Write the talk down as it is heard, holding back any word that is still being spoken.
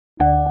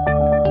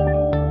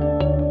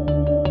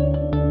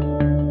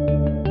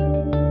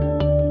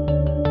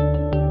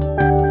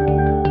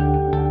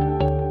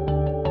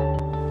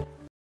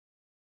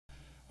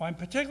I'm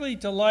particularly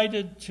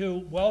delighted to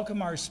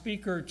welcome our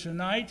speaker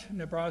tonight,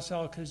 Nibras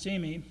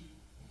Kazimi,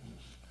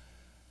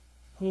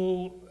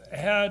 who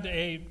had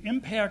an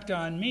impact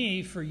on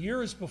me for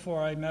years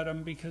before I met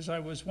him because I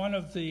was one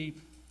of the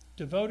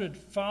devoted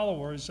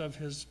followers of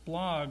his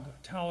blog,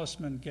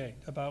 Talisman Gate,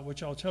 about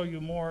which I'll tell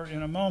you more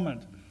in a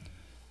moment.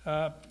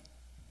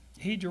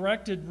 He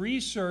directed the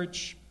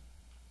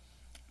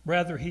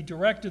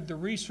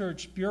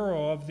Research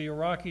Bureau of the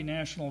Iraqi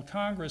National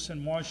Congress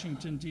in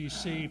Washington,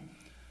 D.C.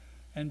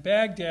 and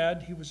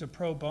Baghdad. He was a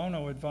pro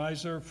bono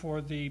advisor for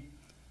the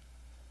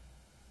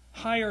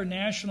Higher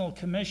National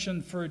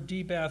Commission for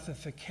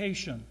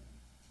De-Bathification.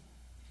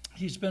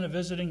 He's been a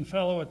visiting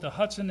fellow at the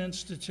Hudson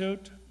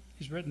Institute.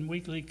 He's written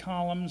weekly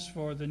columns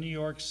for the New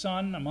York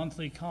Sun, a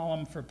monthly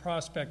column for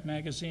Prospect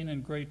magazine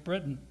in Great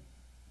Britain.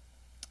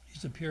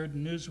 He's appeared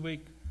in Newsweek,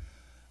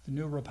 The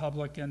New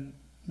Republic, and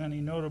many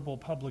notable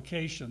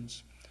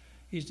publications.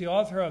 He's the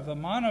author of a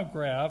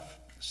monograph,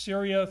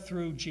 Syria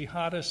Through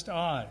Jihadist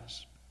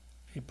Eyes,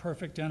 A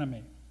Perfect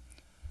Enemy.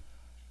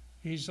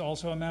 He's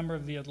also a member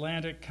of the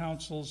Atlantic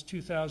Council's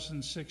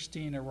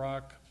 2016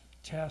 Iraq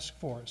Task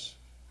Force.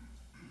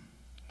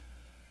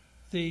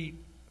 The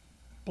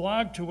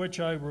blog to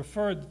which I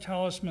referred, the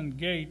Talisman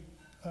Gate,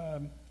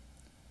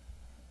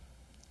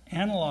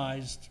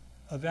 analyzed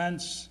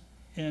events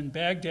in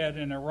Baghdad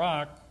and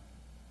Iraq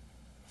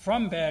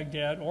from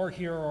Baghdad or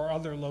here or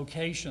other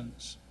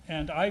locations.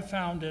 And I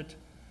found it,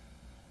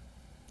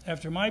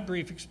 after my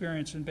brief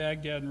experience in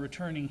Baghdad and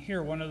returning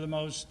here, one of the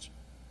most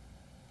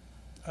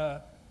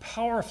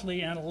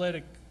powerfully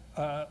analytic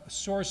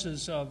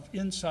sources of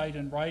insight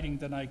and writing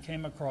that I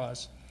came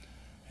across.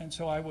 And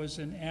so I was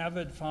an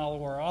avid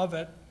follower of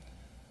it.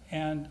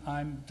 And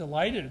I'm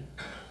delighted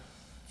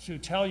to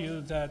tell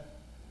you that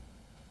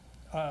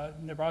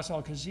Nibras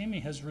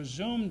Kazimi has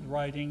resumed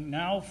writing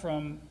now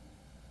from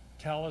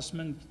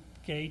Talisman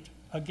Gate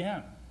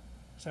again.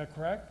 Is that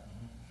correct?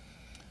 Mm-hmm.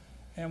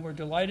 And we're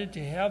delighted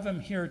to have him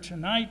here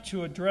tonight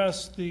to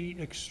address the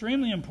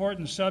extremely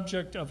important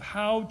subject of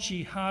how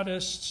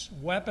jihadists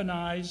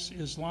weaponize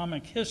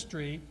Islamic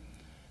history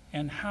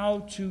and how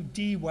to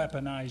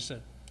de-weaponize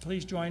it.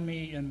 Please join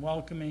me in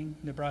welcoming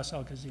Nibras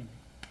Kazimi.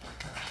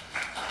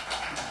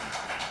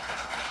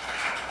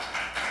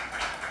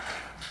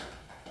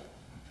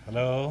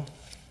 Hello.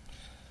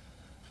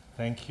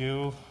 Thank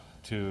you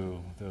to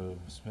the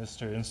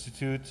Hoover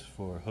Institute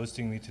for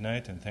hosting me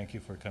tonight, and thank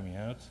you for coming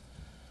out.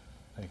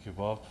 Thank you,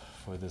 Bob,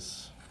 for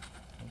this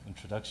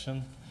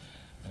introduction.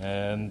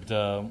 And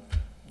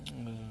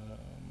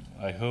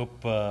I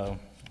hope I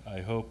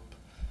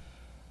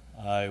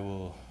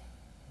will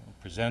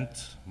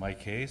present my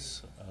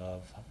case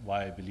of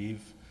why I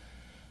believe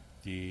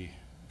the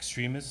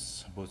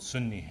extremists, both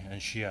Sunni and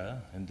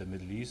Shia in the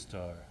Middle East,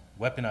 are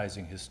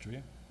weaponizing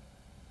history,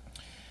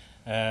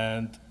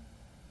 and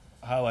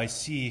how I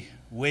see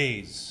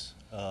ways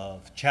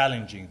of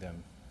challenging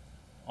them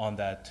on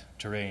that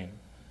terrain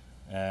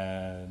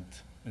and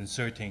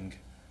inserting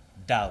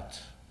doubt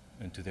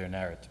into their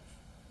narrative.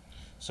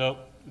 So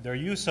their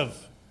use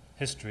of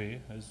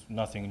history is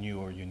nothing new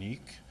or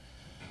unique.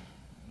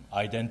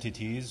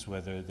 Identities,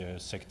 whether they're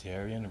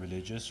sectarian,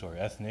 religious, or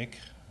ethnic,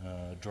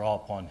 draw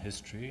upon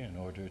history in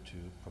order to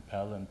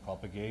propel and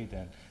propagate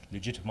and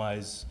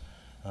legitimize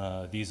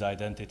these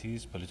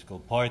identities, political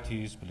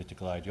parties,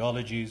 political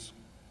ideologies.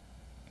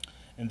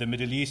 In the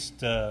Middle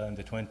East, in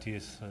the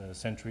 20th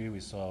century, we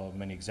saw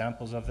many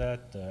examples of that.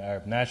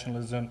 Arab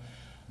nationalism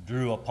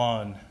drew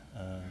upon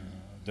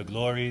the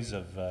glories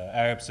of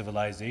Arab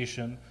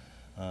civilization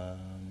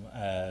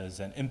as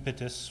an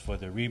impetus for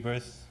the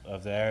rebirth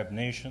of the Arab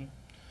nation.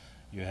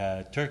 You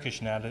had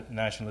Turkish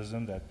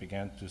nationalism that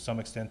began to some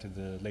extent in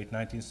the late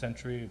 19th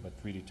century, but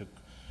really took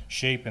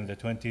shape in the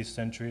 20th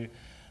century,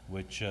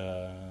 which,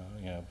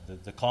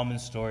 the common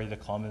story, the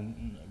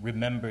common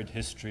remembered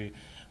history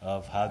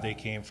of how they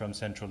came from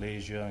Central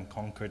Asia and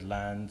conquered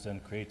lands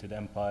and created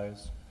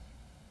empires.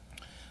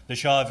 The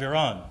Shah of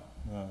Iran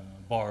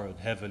borrowed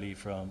heavily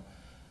from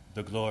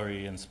the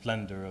glory and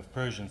splendor of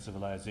Persian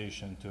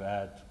civilization to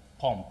add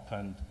pomp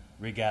and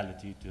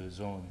regality to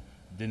his own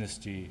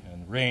dynasty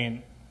and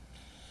reign.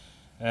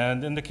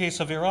 And in the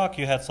case of Iraq,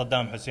 you had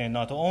Saddam Hussein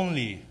not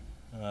only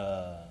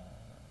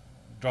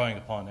drawing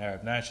upon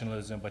Arab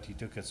nationalism, but he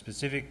took a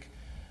specific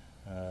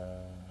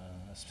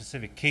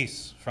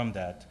case from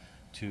that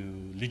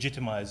to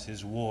legitimize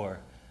his war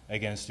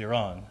against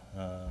Iran.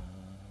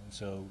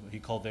 So he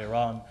called the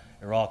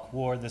Iran-Iraq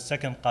War the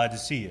Second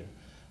Qadisiyah,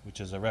 which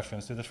is a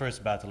reference to the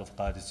first Battle of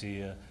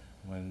Qadisiyah,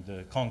 when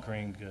the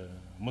conquering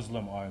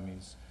Muslim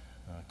armies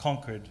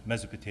conquered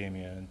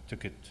Mesopotamia and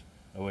took it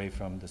away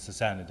from the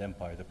Sassanid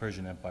Empire, the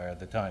Persian Empire at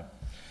the time.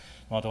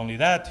 Not only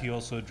that, he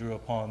also drew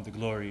upon the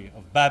glory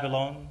of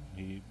Babylon.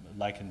 He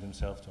likened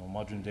himself to a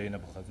modern-day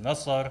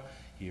Nebuchadnezzar.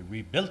 He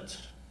rebuilt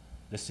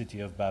the city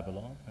of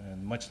Babylon,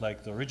 and much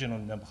like the original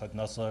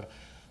Nebuchadnezzar,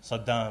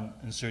 Saddam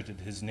inserted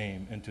his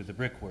name into the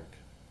brickwork.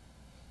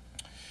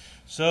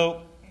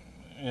 So,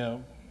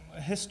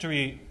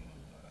 history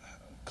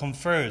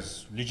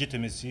confers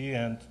legitimacy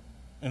and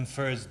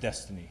infers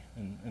destiny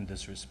in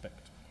this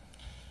respect.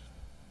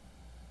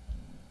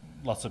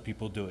 Lots of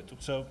people do it.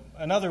 So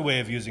another way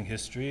of using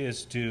history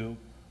is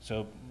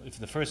so if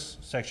the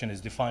first section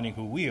is defining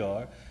who we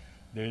are,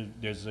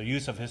 there's a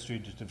use of history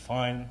to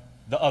define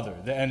the other,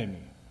 the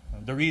enemy,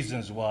 the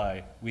reasons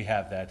why we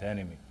have that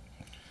enemy.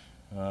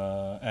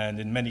 And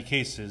in many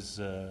cases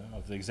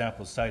of the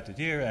examples cited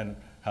here and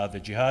how the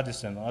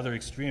jihadists and other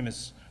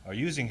extremists are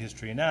using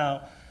history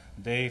now,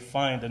 they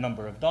find a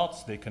number of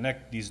dots, they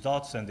connect these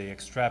dots, and they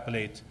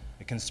extrapolate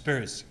a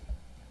conspiracy.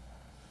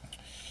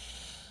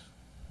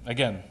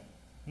 Again,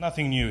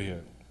 nothing new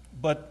here.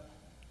 But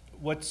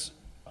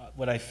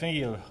what I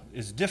feel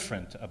is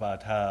different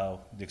about how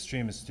the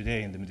extremists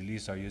today in the Middle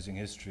East are using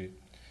history,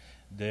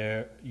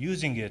 they're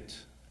using it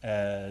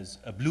as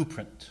a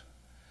blueprint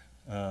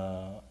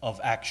of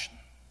action.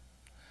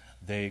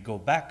 They go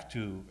back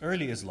to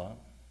early Islam,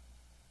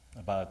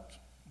 about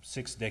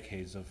 6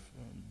 decades of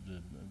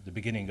the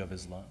beginning of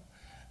Islam,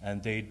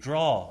 and they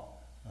draw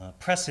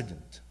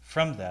precedent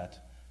from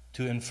that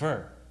to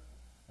infer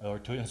or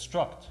to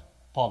instruct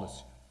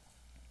policy.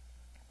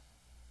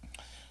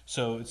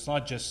 So it's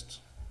not just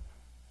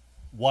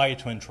why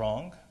it went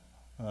wrong,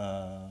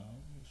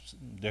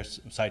 there's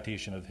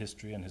citation of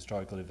history and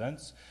historical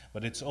events,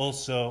 but it's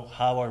also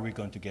how are we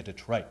going to get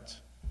it right.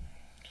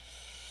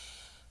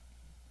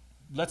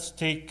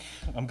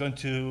 I'm going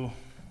to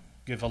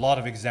give a lot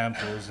of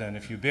examples, and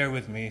if you bear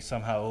with me,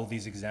 somehow all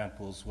these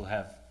examples will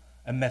have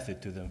a method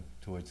to them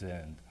towards the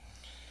end.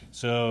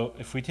 So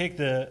if we take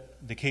the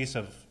case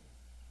of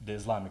the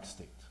Islamic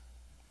State,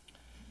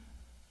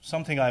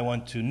 something I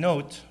want to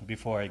note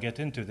before I get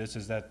into this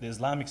is that the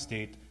Islamic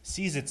State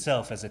sees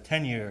itself as a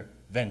 10-year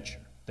venture,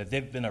 that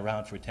they've been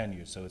around for 10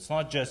 years. So it's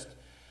not just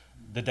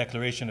the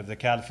declaration of the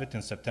Caliphate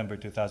in September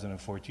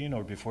 2014,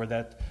 or before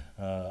that,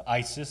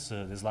 ISIS,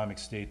 the Islamic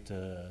State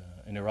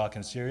in Iraq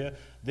and Syria.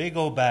 They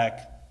go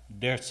back,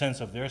 their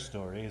sense of their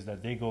story is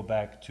that they go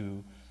back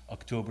to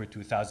October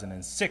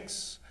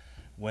 2006,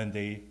 when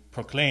they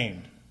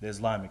proclaimed the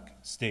Islamic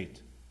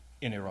State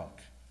in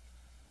Iraq.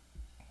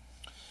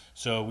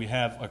 So we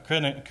have a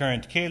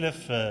current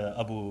caliph,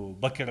 Abu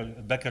Bakr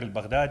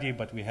al-Baghdadi,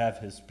 but we have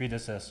his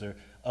predecessor,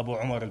 Abu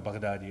Umar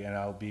al-Baghdadi, and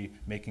I'll be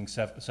making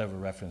several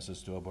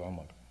references to Abu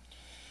Umar.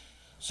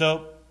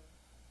 So,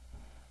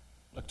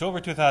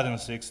 October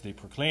 2006, they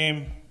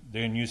proclaim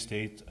their new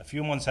state. A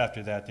few months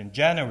after that, in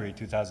January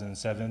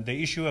 2007, they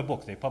issue a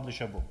book, they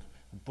publish a book.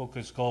 The book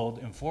is called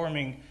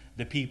Informing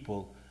the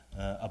People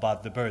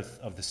about the Birth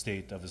of the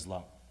State of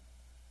Islam.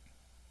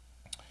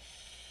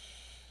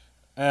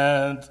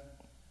 And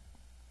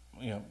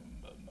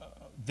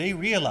they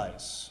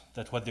realize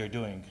that what they're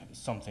doing is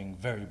something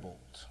very bold.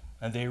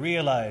 And they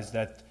realize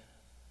that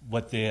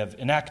what they have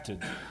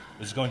enacted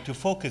is going to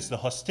focus the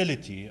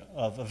hostility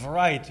of a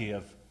variety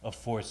of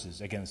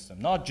forces against them.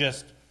 Not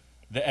just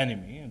the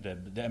enemy,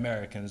 the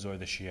Americans or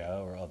the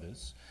Shia or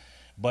others,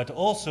 but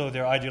also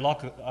their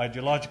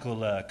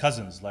ideological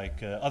cousins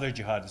like other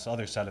jihadists,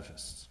 other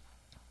Salafists.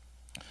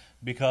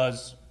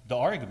 Because the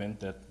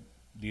argument that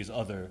these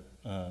other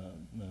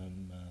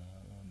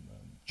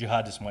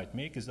jihadists might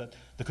make is that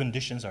the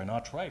conditions are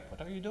not right.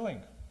 What are you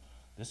doing?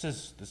 This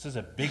is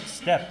a big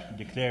step,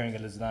 declaring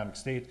an Islamic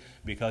State,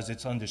 because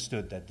it's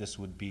understood that this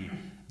would be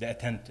the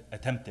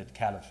attempted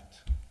caliphate,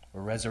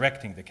 or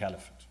resurrecting the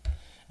caliphate.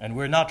 And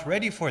we're not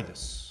ready for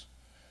this.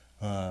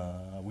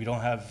 We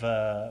don't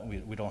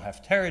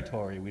have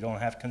territory. We don't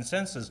have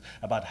consensus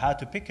about how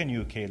to pick a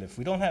new caliph.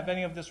 We don't have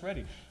any of this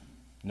ready.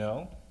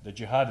 No, the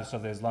jihadists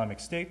of the Islamic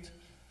State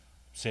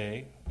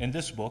say in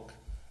this book,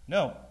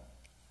 no,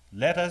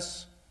 let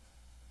us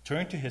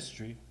turn to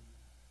history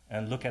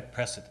and look at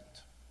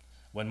precedent.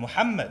 When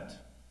Muhammad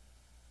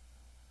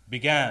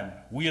began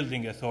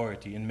wielding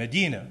authority in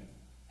Medina,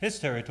 his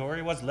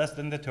territory was less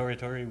than the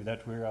territory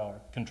that we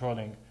are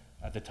controlling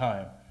at the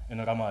time in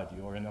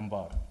Ramadi or in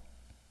Anbar.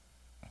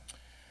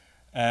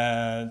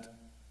 And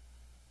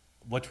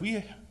what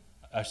we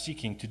are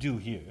seeking to do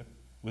here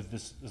with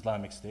this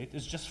Islamic State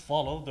is just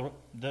follow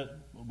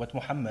what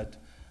Muhammad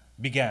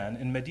began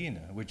in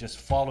Medina. We're just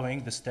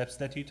following the steps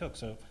that he took.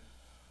 So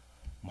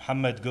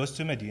Muhammad goes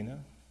to Medina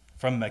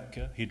from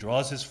Mecca. He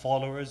draws his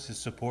followers, his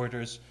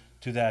supporters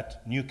to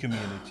that new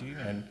community,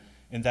 and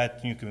in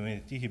that new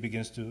community he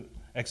begins to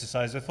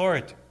exercise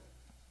authority.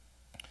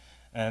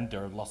 And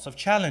there are lots of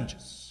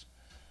challenges.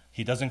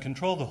 He doesn't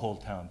control the whole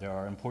town. There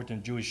are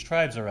important Jewish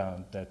tribes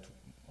around that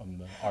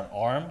are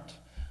armed,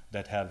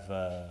 that have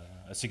a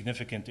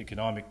significant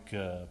economic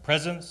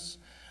presence,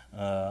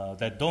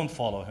 that don't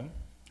follow him.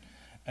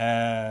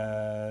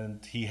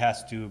 And he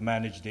has to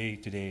manage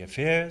day-to-day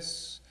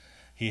affairs.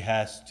 He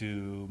has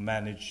to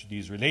manage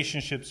these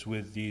relationships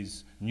with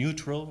these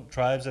neutral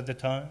tribes at the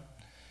time.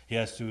 He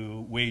has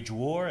to wage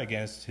war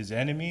against his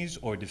enemies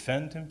or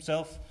defend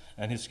himself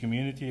and his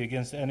community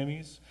against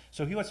enemies.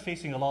 So he was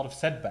facing a lot of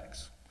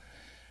setbacks.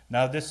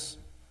 Now this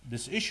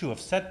issue of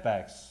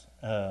setbacks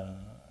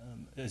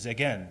is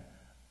again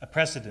a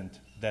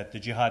precedent that the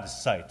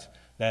jihadists cite,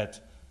 that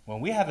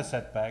when we have a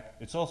setback,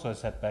 it's also a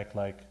setback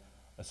like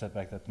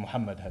setback that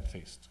Muhammad had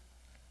faced.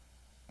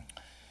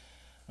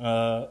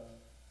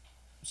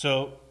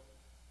 So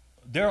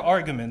their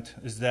argument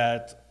is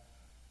that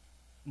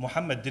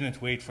Muhammad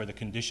didn't wait for the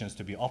conditions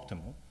to be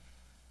optimal.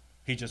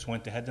 He just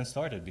went ahead and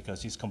started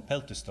because he's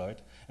compelled to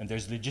start, and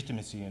there's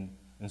legitimacy in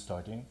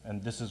starting,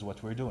 and this is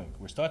what we're doing.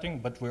 We're starting,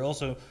 but we're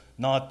also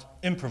not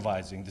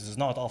improvising. This is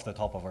not off the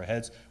top of our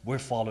heads. We're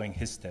following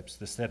his steps,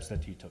 the steps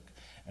that he took.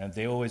 And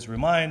they always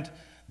remind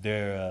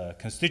their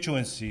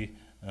constituency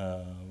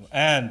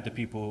and the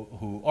people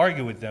who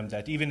argue with them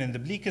that even in the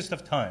bleakest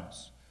of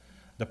times,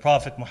 the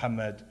Prophet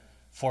Muhammad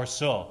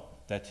foresaw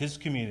that his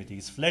community,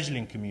 his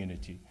fledgling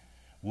community,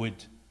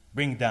 would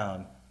bring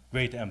down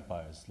great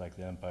empires like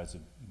the empires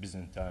of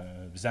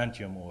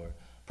Byzantium or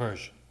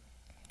Persia.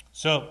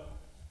 So,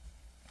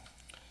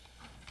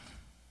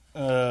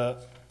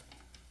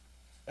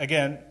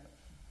 again,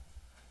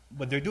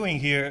 what they're doing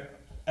here,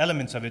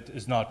 elements of it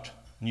is not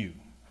new.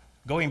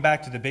 Going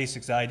back to the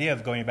basics, the idea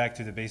of going back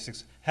to the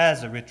basics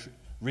has a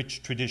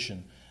rich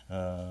tradition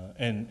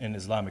in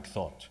Islamic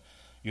thought.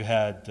 You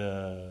had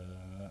a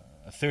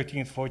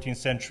 13th, 14th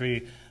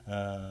century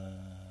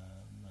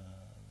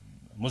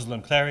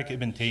Muslim cleric,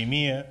 Ibn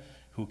Taymiyyah,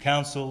 who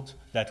counseled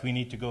that we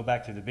need to go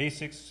back to the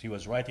basics. He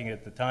was writing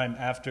at the time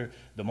after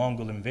the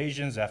Mongol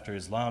invasions, after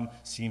Islam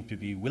seemed to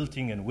be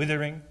wilting and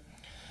withering.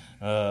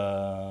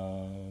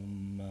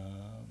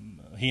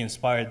 He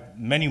inspired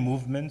many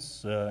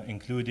movements,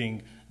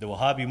 including the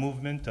Wahhabi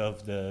movement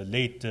of the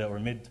late or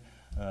mid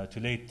to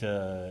late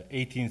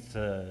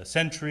 18th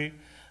century,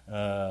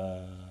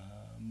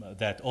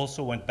 that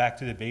also went back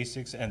to the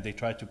basics, and they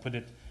tried to put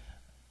it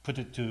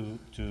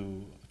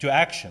to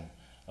action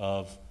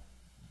of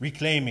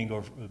reclaiming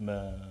or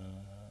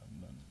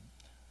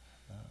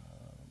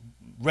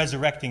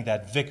resurrecting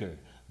that vigor,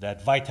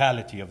 that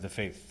vitality of the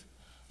faith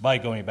by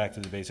going back to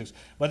the basics.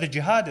 But the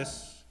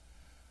jihadists,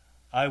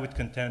 I would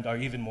contend, are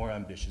even more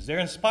ambitious. They're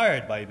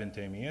inspired by Ibn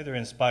Taymiyyah, they're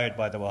inspired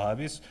by the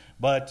Wahhabis,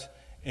 but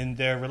in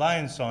their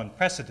reliance on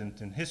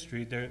precedent in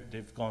history,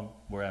 they've gone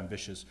more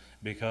ambitious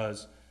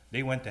because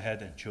they went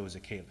ahead and chose a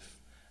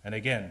caliph. And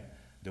again,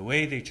 the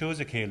way they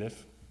chose a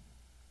caliph,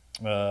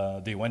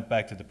 they went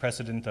back to the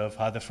precedent of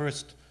how the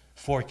first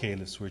 4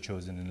 caliphs were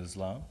chosen in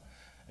Islam.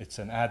 It's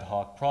an ad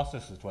hoc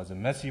process. It was a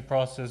messy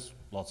process,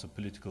 lots of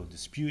political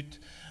dispute,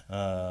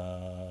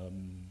 lots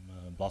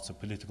of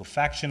political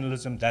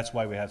factionalism. That's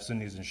why we have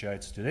Sunnis and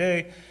Shiites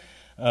today.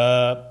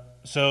 But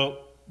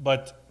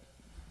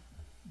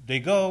they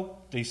go,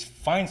 they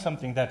find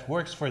something that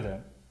works for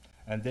them.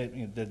 And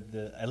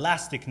the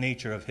elastic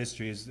nature of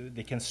history is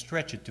they can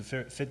stretch it to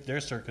fit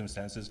their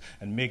circumstances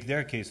and make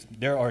their case,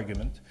 their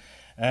argument.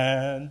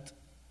 And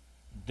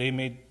they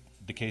made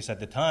the case at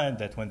the time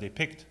that when they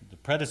picked the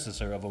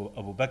predecessor of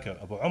Abu Bakr,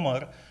 Abu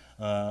Umar,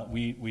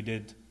 we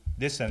did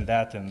this and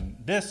that and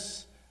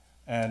this,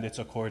 and it's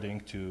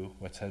according to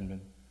what had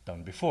been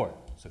done before.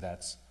 So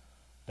that's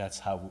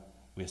how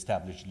we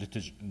establish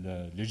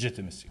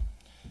legitimacy.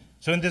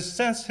 So in this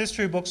sense,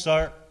 history books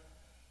are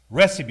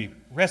recipe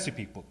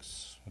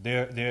books.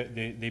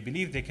 They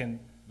believe they can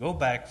go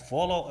back,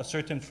 follow a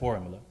certain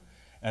formula,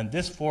 and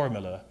this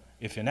formula,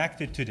 if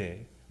enacted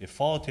today, if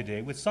followed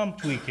today with some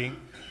tweaking,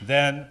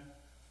 then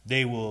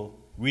they will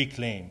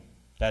reclaim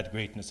that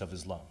greatness of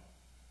Islam,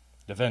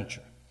 the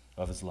venture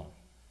of Islam.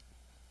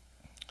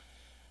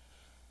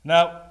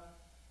 Now,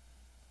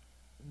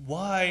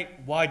 why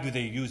do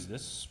they use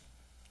this?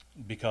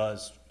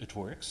 Because it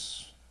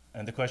works.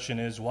 And the question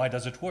is, why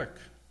does it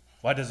work?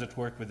 Why does it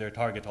work with their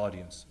target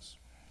audiences?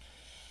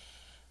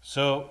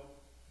 So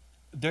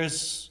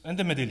there's, in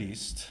the Middle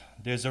East,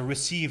 there's a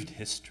received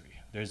history.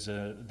 There's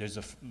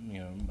a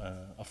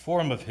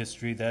form of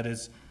history that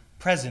is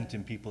present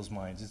in people's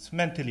minds. It's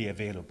mentally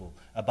available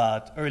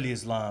about early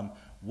Islam,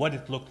 what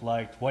it looked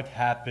like, what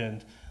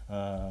happened,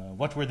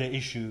 what were the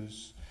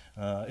issues.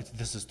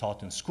 This is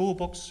taught in school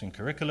books, in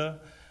curricula.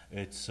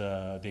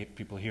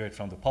 People hear it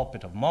from the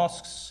pulpit of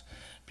mosques.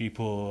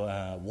 People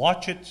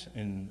watch it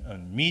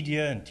in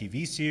media and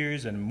TV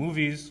series and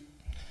movies.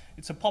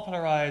 It's a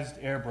popularized,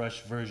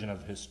 airbrushed version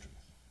of history.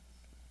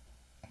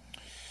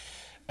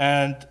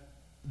 And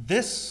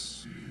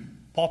this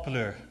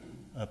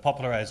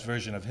popularized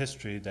version of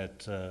history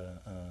that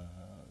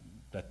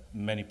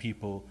many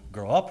people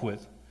grow up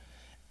with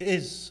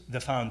is the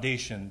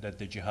foundation that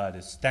the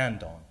jihadists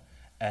stand on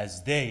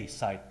as they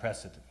cite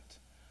precedent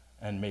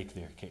and make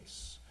their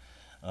case.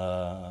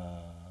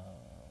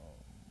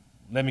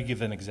 Let me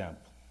give an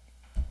example.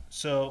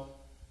 So,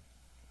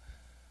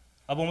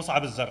 Abu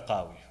Mus'ab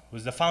al-Zarqawi, who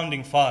is the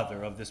founding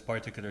father of this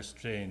particular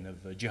strain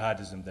of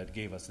jihadism that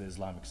gave us the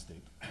Islamic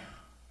State.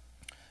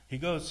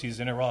 He's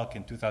in Iraq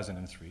in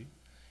 2003.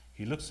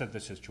 He looks at the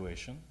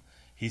situation.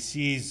 He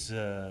sees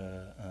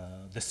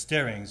the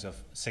stirrings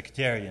of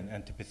sectarian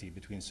antipathy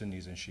between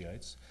Sunnis and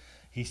Shiites.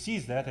 He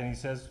sees that and he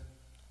says,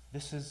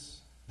 this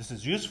is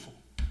useful.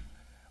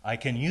 I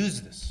can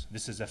use this.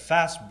 This is a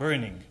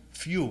fast-burning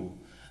fuel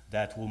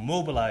that will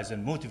mobilize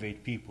and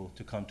motivate people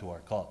to come to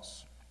our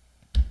cause.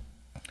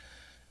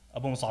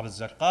 Abu Mus'ab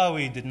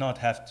al-Zarqawi did not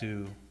have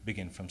to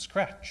begin from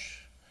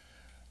scratch.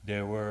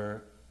 there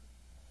were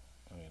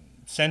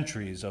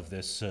centuries of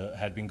this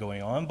had been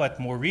going on, but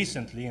more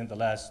recently, in the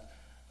last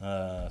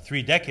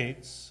 3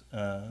 decades,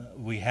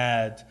 we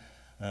had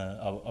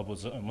Abu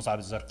Mus'ab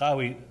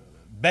al-Zarqawi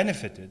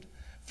benefited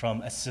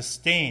from a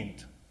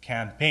sustained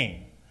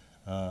campaign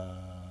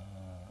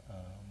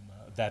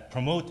that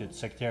promoted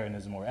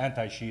sectarianism or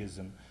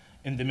anti-Shiism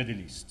in the Middle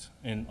East,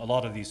 in a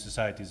lot of these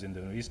societies in the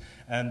Middle East.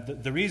 And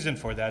the reason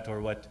for that,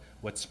 or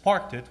what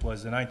sparked it,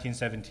 was the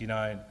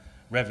 1979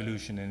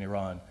 revolution in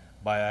Iran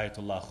by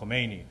Ayatollah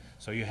Khomeini.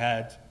 So you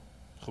had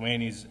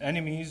Khomeini's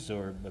enemies,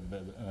 or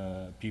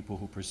people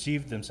who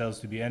perceived themselves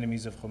to be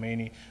enemies of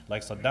Khomeini,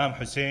 like Saddam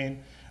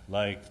Hussein,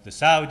 like the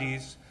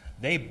Saudis.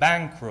 They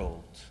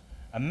bankrolled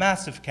a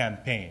massive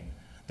campaign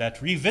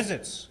that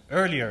revisits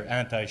earlier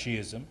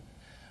anti-Shiism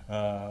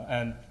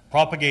and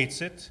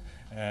propagates it.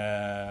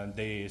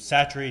 They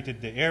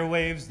saturated the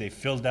airwaves, they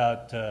filled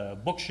out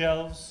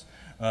bookshelves,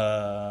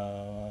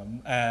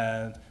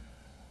 and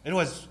it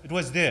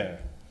was there.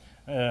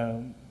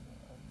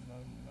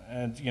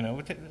 And you know,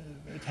 it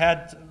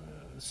had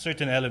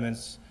certain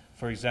elements.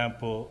 For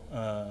example,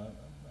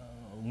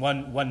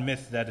 one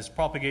myth that is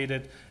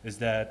propagated is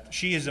that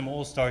Shiism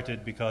all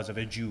started because of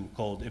a Jew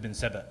called Ibn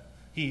Saba.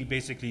 He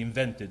basically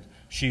invented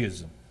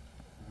Shiism,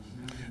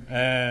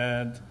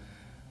 and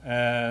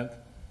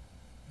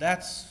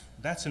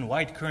that's in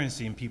white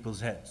currency in people's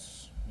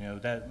heads. You know,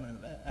 that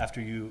after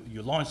you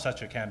launch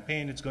such a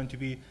campaign, it's going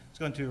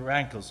to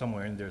rankle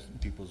somewhere in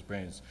people's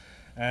brains.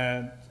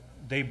 And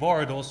they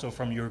borrowed also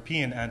from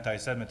European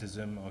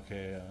anti-Semitism,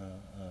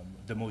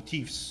 the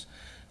motifs.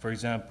 For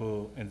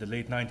example, in the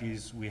late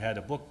 90s, we had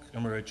a book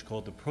emerge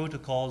called The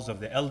Protocols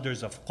of the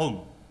Elders of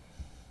Qum,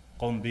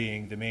 Qum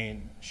being the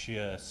main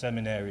Shia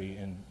seminary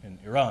in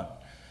Iran.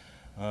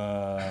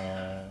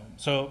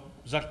 So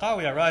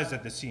Zarqawi arrives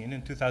at the scene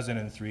in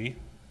 2003.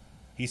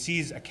 He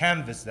sees a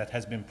canvas that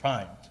has been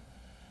primed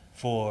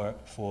for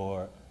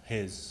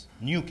his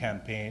new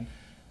campaign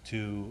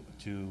to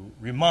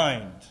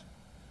remind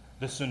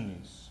the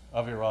Sunnis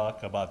of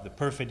Iraq about the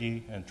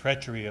perfidy and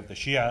treachery of the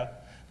Shia,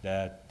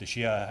 that the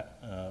Shia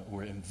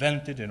were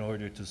invented in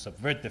order to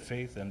subvert the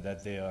faith, and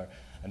that they are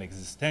an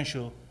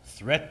existential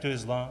threat to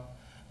Islam.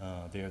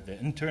 They are the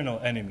internal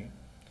enemy.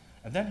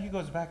 And then he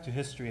goes back to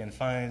history and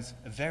finds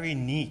a very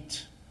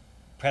neat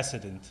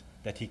precedent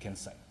that he can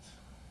cite.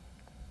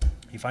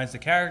 He finds a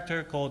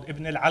character called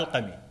Ibn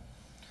al-Alqami.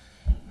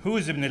 Who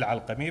is Ibn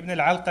al-Alqami? Ibn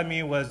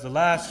al-Alqami was the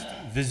last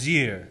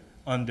vizier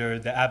under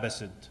the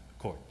Abbasid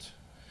court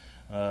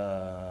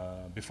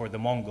before the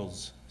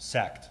Mongols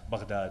sacked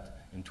Baghdad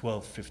in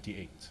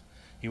 1258.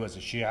 He was a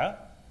Shia.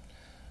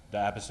 The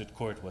Abbasid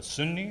court was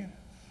Sunni.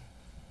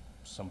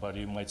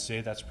 Somebody might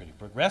say that's pretty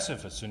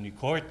progressive. A Sunni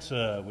court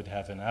would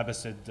have an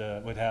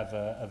Abbasid, would have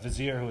a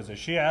vizier who is a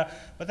Shia,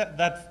 but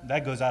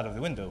that goes out of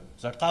the window.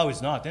 Zarqawi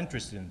is not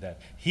interested in that.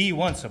 He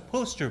wants a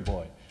poster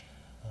boy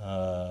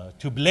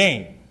to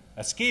blame,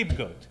 a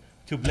scapegoat,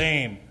 to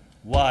blame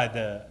why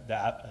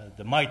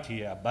the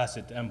mighty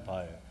Abbasid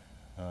Empire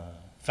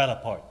fell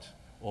apart,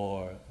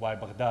 or why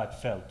Baghdad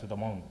fell to the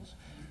Mongols.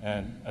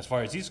 And as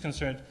far as he's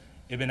concerned,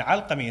 Ibn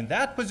Alqami in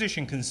that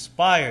position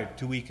conspired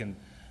to weaken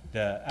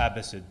the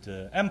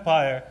Abbasid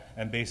Empire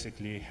and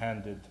basically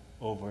handed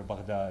over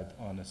Baghdad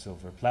on a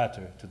silver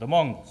platter to the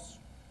Mongols.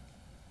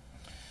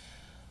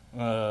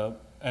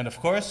 And of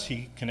course,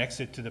 he connects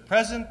it to the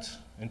present.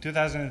 In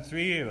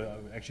 2003,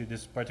 actually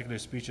this particular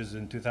speech is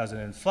in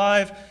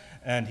 2005,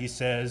 and he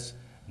says,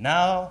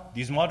 now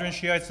these modern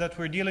Shiites that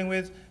we're dealing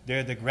with,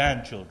 they're the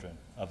grandchildren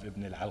of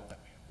Ibn al-Alqami.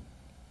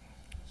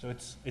 So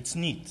it's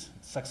neat,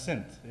 it's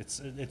succinct,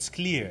 it's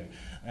clear,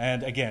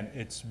 and again,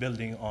 it's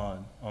building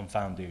on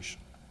foundation.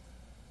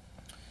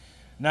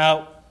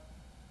 Now,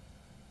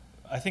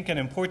 I think an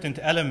important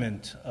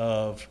element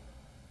of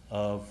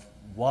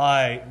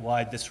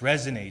why this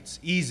resonates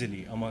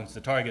easily amongst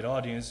the target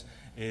audience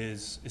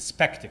is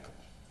spectacle.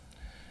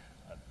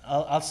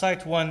 I'll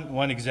cite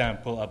one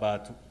example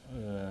about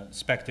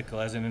spectacle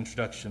as an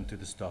introduction to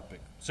this topic.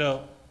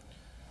 So,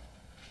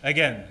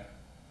 again,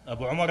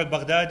 Abu Umar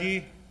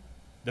al-Baghdadi,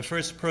 the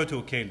first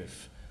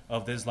proto-caliph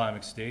of the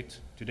Islamic State.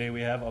 Today we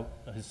have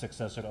his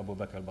successor, Abu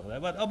Bakr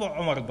al-Baghdadi. But Abu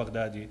Umar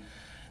al-Baghdadi,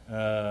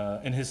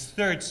 in his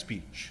third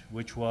speech,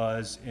 which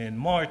was in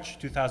March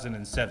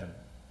 2007,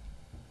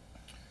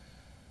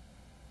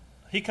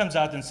 he comes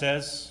out and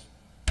says,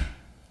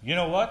 you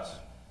know what?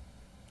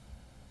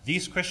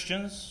 These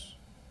Christians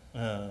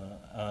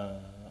are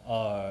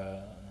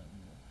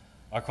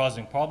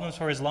causing problems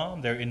for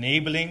Islam. They're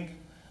enabling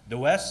the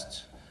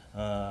West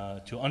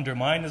to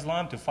undermine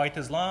Islam, to fight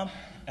Islam.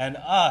 And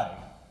I,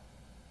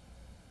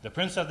 the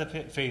Prince of the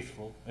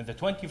Faithful, in the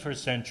 21st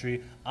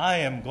century, I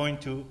am going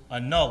to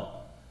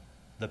annul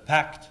the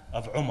Pact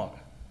of Umar.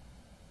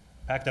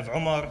 Pact of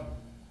Umar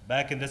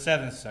back in the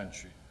 7th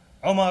century.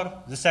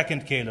 Umar, the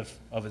second caliph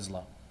of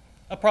Islam.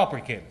 A proper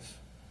caliph.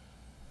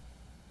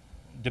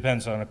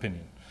 Depends on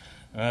opinion.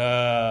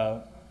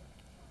 But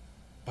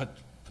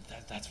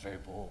that's very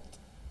bold.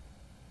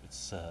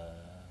 It's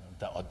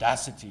the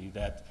audacity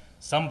that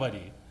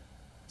somebody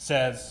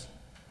says,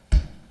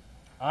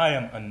 I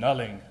am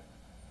annulling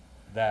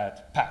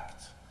that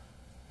pact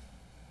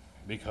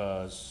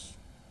because,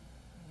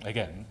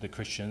 again, the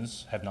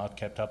Christians have not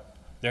kept up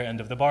their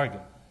end of the bargain.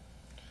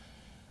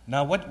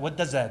 Now, what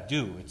does that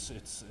do? It's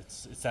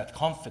that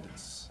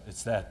confidence.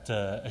 It's that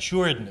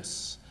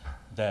assuredness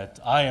that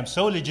I am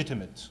so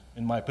legitimate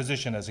in my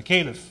position as a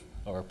caliph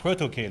or a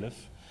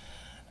proto-caliph,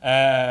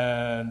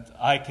 and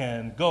I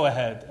can go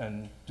ahead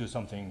and do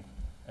something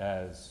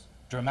as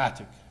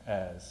dramatic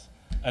as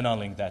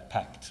annulling that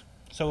pact.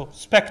 So,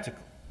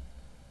 spectacle.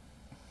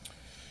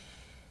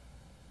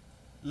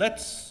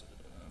 As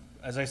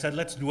I said,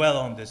 let's dwell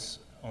on this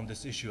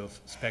issue of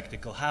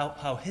spectacle,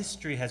 how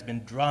history has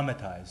been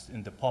dramatized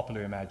in the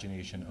popular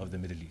imagination of the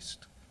Middle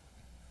East.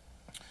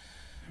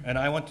 And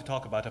I want to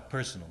talk about a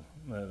personal,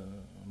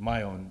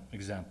 my own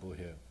example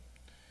here.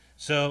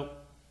 So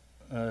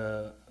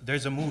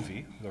there's a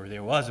movie, or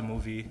there was a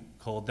movie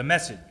called The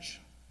Message.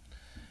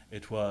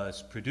 It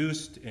was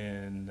produced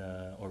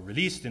or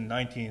released in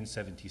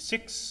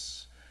 1976.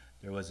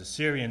 There was a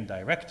Syrian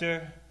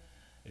director.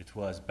 It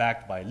was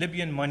backed by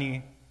Libyan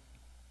money.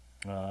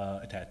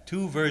 It had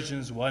two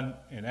versions, one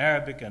in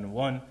Arabic and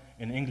one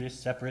in English,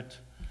 separate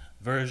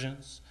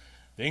versions.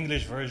 The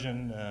English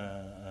version,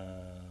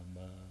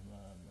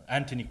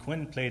 Anthony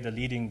Quinn played a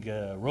leading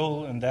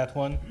role in that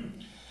one.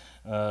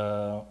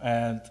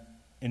 And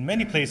in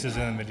many places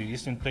in the Middle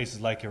East, in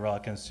places like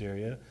Iraq and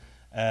Syria,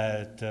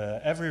 at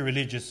every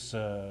religious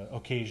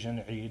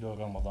occasion, Eid or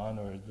Ramadan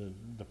or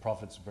the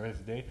Prophet's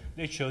birthday,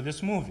 they show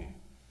this movie.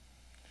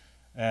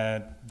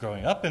 And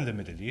growing up in the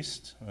Middle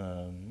East,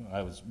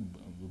 I was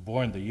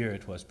born the year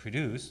it was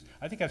produced.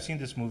 I think I've seen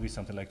this movie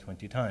something like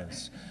 20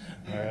 times.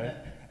 All right?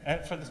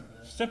 And for the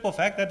simple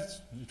fact that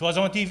it was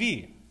on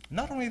TV.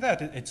 Not only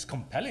that, it's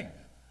compelling.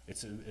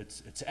 It's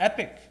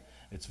epic.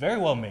 It's very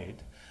well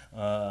made.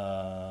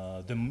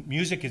 The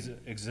music is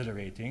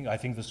exhilarating. I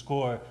think the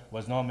score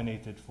was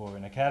nominated for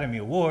an Academy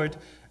Award,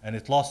 and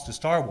it lost to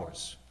Star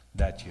Wars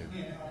that year.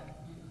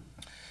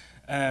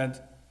 And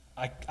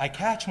I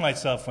catch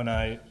myself when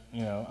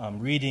I'm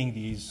reading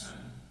these,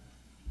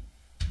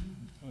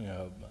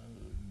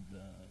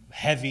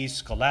 heavy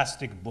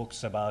scholastic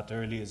books about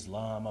early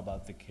Islam,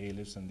 about the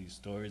caliphs and these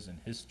stories and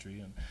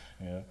history,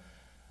 and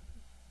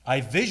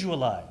I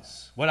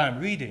visualize what I'm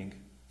reading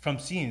from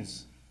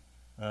scenes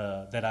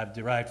that I've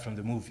derived from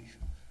the movie.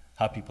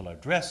 How people are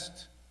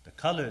dressed, the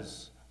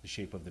colors, the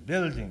shape of the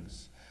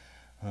buildings,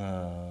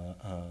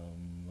 how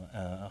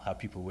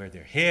people wear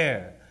their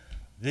hair.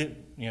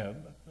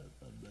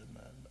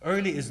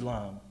 Early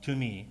Islam, to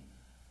me,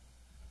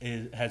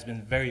 has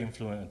been very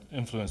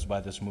influenced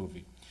by this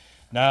movie.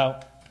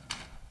 Now,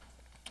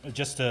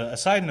 just a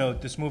side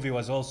note, this movie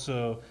was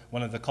also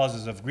one of the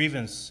causes of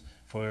grievance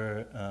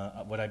for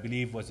what I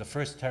believe was the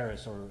first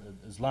terrorist or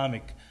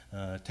Islamic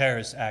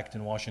terrorist act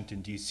in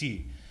Washington,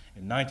 D.C.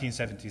 In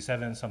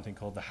 1977, something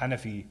called the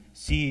Hanafi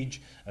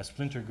Siege, a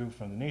splinter group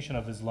from the Nation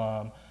of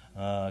Islam,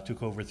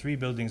 took over 3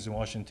 buildings in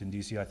Washington,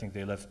 D.C. I think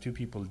they left 2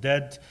 people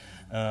dead.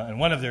 And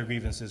one of their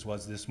grievances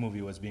was this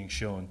movie was being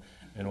shown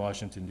in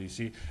Washington,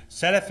 D.C.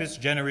 Salafists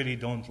generally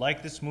don't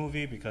like this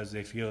movie because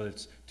they feel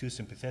it's too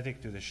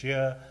sympathetic to the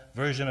Shia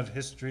version of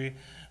history.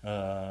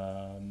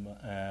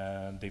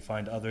 And they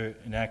find other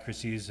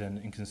inaccuracies and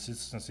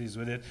inconsistencies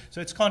with it. So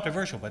it's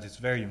controversial, but it's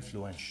very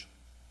influential.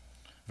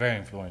 Very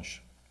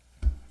influential.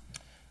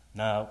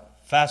 Now,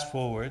 fast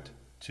forward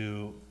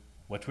to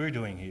what we're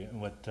doing here,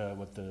 what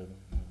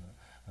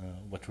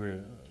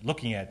we're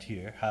looking at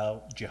here,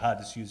 how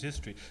jihadists use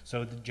history.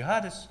 So the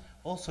jihadists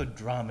also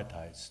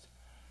dramatized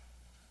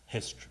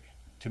history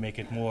to make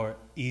it more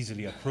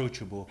easily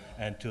approachable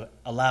and to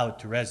allow it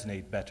to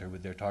resonate better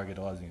with their target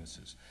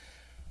audiences.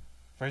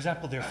 For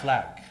example, their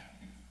flag.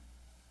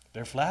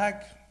 Their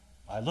flag,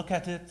 I look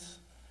at it,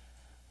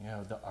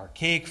 the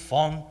archaic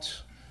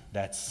font,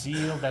 that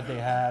seal that they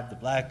have, the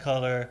black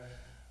color.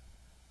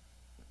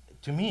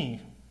 To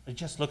me, it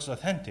just looks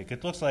authentic.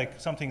 It looks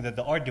like something that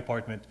the art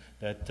department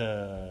that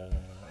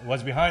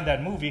was behind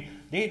that movie,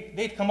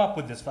 they'd come up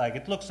with this flag.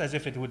 It looks as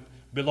if it would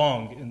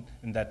belong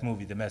in that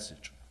movie, The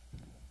Message.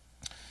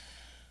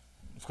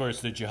 Of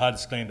course, the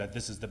jihadists claim that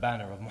this is the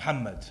banner of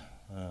Muhammad,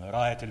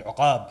 Rayat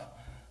al-Uqab,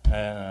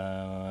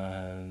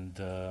 and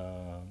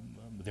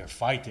they're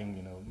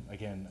fighting,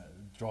 again,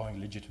 drawing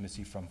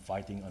legitimacy from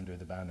fighting under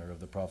the banner of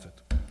the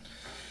Prophet.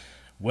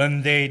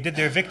 When they did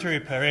their victory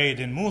parade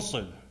in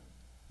Mosul,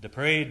 the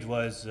parade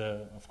was,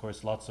 of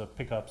course, lots of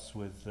pickups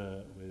with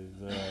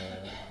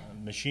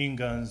machine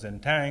guns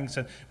and tanks,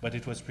 but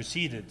it was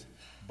preceded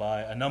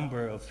by a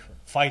number of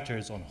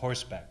fighters on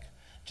horseback.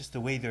 Just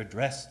the way they're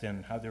dressed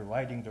and how they're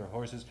riding their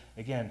horses.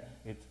 Again,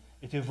 it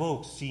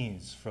evokes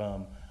scenes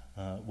from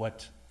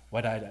what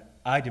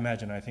I'd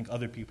imagine, I think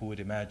other people would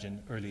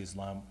imagine early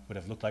Islam would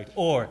have looked like,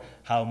 or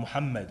how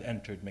Muhammad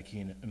entered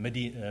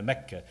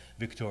Mecca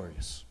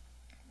victorious.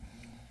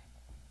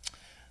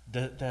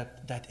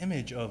 That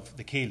image of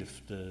the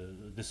caliph,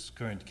 this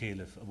current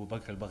caliph, Abu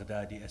Bakr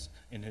al-Baghdadi,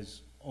 in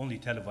his only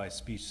televised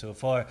speech so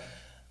far,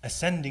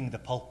 ascending the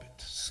pulpit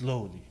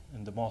slowly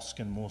in the mosque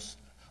in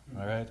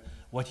all right?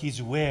 What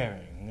he's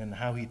wearing and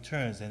how he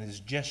turns and his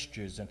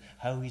gestures and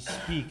how he's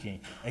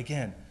speaking.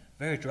 Again,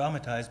 very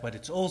dramatized, but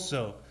it's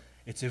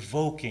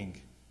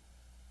evoking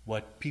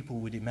what people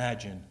would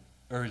imagine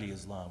early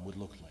Islam would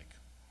look like.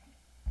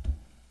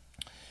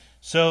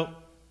 So,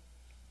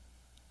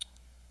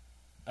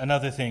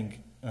 another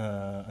thing,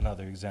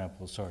 another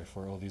example, sorry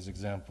for all these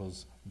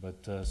examples,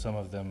 but some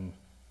of them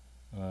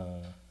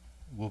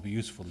will be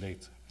useful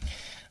later.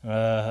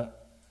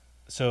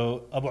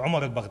 So, Abu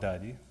Umar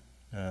al-Baghdadi,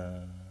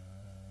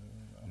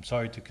 I'm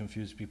sorry to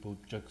confuse people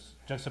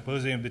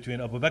juxtaposing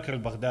between Abu Bakr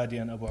al-Baghdadi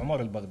and Abu Umar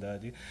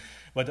al-Baghdadi,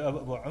 but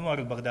Abu Umar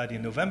al-Baghdadi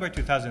in November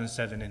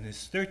 2007 in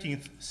his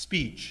 13th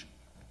speech,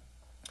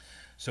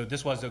 so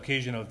this was the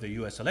occasion of the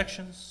US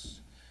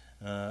elections.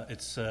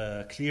 It's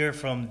clear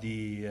from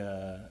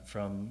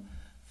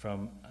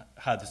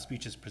how the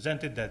speech is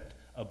presented that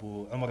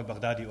Abu Umar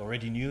al-Baghdadi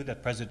already knew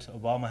that President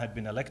Obama had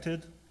been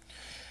elected.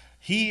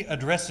 He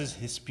addresses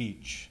his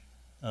speech.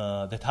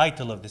 The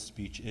title of the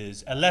speech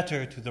is A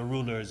Letter to the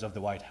Rulers of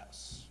the White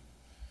House.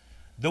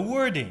 The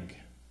wording,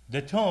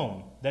 the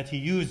tone that he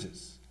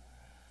uses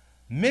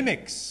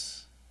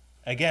mimics,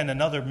 again,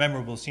 another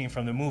memorable scene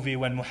from the movie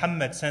when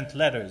Muhammad sent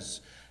letters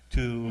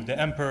to the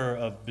Emperor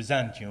of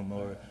Byzantium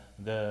or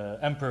the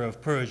Emperor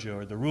of Persia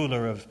or the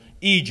ruler of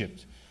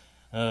Egypt.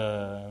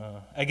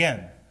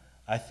 Again,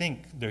 I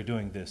think they're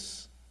doing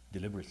this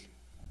deliberately.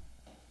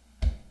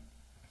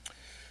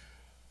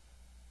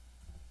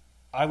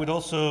 I would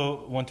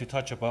also want to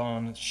touch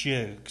upon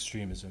Shia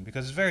extremism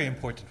because it's very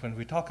important when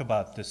we talk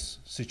about this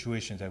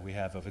situation that we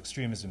have of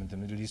extremism in the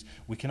Middle East.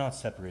 We cannot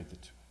separate the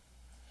two.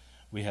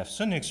 We have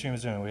Sunni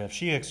extremism and we have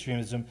Shia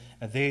extremism,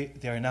 and they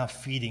are now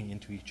feeding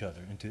into each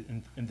other,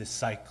 in this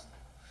cycle.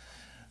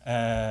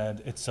 And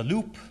it's a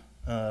loop.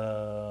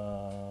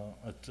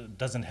 It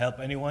doesn't help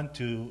anyone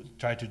to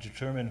try to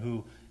determine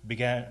who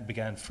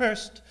began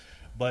first,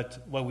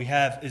 but what we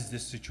have is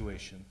this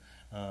situation.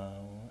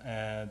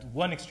 And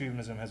one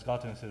extremism has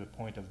gotten to the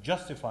point of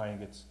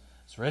justifying its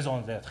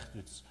raison d'etre,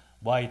 its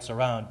why it's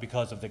around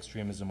because of the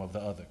extremism of the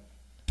other.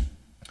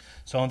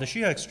 So on the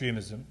Shia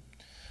extremism,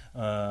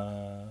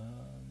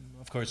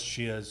 of course,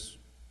 Shias,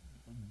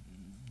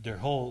 their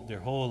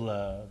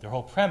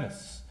whole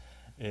premise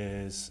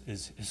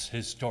is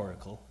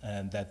historical,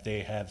 and that they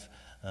have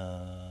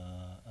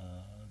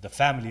the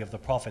family of the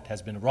Prophet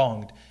has been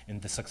wronged in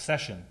the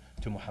succession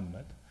to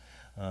Muhammad.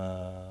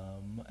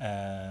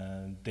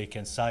 And they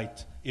can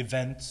cite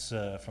events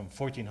from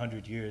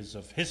 1400 years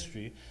of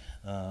history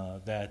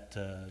that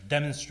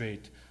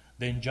demonstrate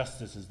the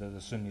injustices that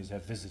the Sunnis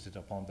have visited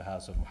upon the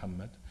house of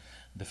Muhammad,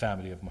 the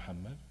family of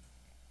Muhammad.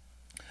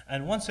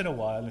 And once in a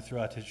while, and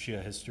throughout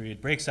Shia history,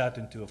 it breaks out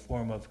into a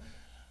form of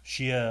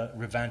Shia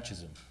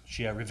revanchism,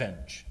 Shia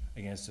revenge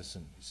against the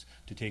Sunnis,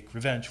 to take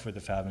revenge for the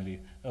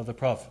family of the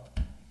Prophet.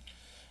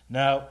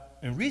 Now,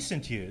 in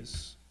recent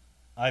years,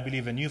 I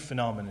believe a new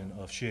phenomenon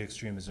of Shia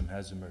extremism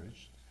has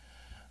emerged,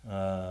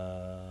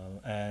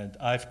 and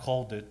I've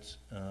called it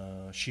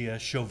Shia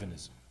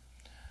chauvinism.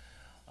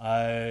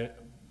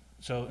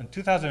 So in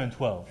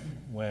 2012,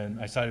 when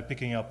I started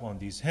picking up on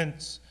these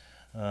hints,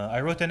 I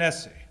wrote an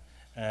essay,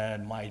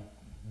 and my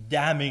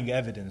damning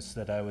evidence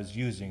that I was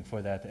using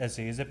for that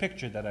essay is a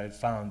picture that I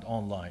found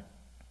online.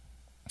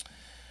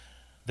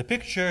 The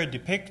picture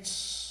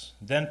depicts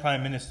then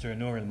Prime Minister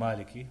Noor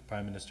al-Maliki,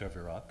 Prime Minister of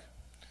Iraq.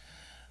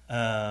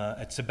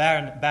 It's a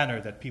banner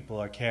that people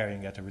are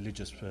carrying at a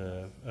religious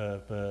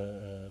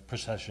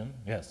procession,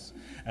 yes.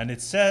 And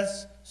it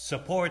says,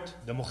 support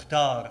the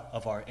Mukhtar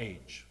of our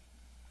age.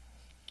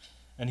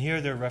 And here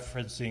they're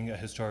referencing a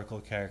historical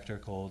character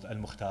called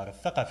Al-Mukhtar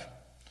al-Thaqafi,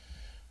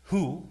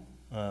 who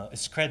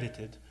is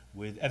credited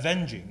with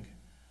avenging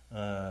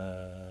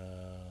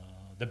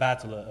the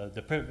battle,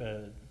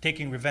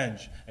 taking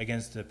revenge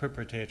against the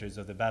perpetrators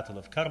of the Battle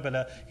of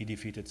Karbala. He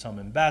defeated some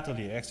in battle,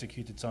 he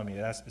executed some, he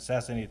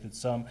assassinated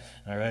some,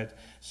 all right?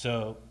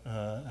 So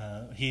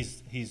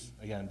he's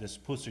again, this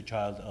poster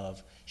child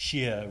of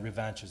Shia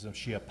revanchism,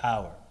 Shia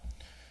power.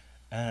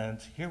 And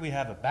here we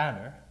have a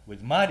banner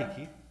with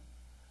Maliki,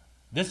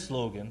 this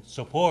slogan,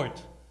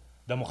 support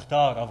the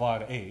Mukhtar of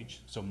our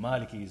age. So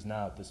Maliki is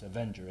now this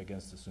avenger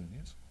against the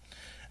Sunnis.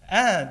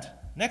 And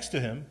next to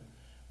him,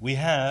 we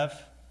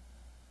have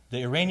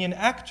the Iranian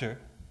actor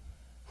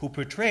who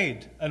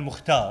portrayed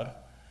Al-Mukhtar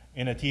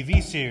in a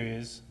TV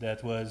series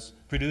that was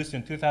produced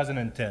in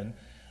 2010.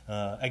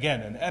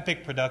 Again, an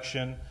epic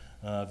production,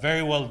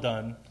 very well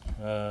done,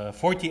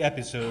 40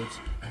 episodes,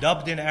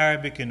 dubbed in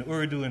Arabic and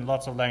Urdu and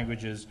lots of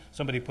languages.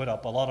 Somebody put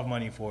up a lot of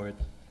money for it.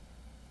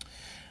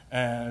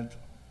 And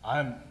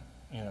I'm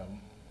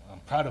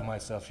proud of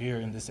myself here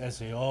in this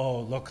essay.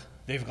 Oh, look,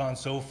 they've gone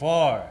so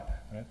far.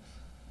 Right?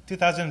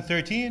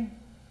 2013,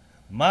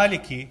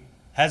 Maliki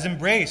has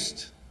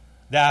embraced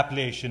the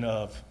appellation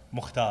of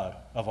Mukhtar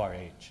of our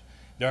age.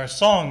 There are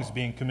songs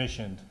being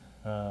commissioned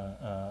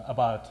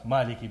about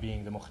Maliki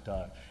being the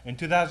Mukhtar. In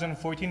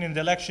 2014, in the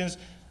elections,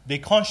 they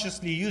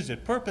consciously used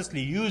it,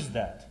 purposely used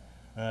that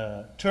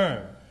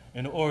term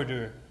in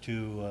order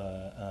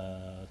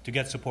to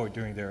get support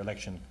during their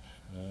election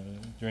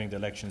during the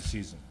election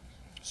season.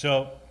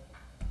 So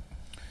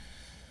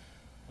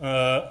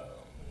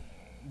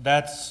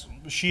that's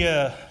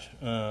Shia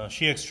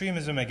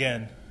extremism,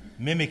 again,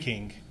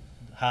 mimicking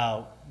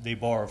how they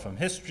borrow from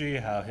history,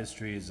 how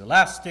history is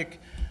elastic,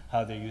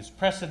 how they use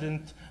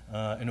precedent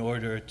in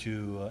order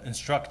to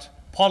instruct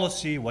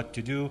policy, what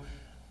to do.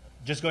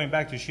 Just going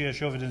back to Shia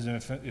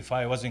chauvinism, if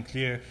I wasn't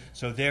clear,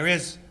 so there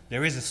is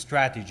a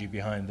strategy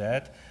behind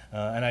that,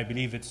 and I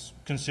believe it's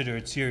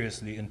considered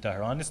seriously in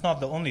Tehran. It's not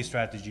the only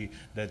strategy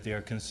that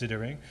they're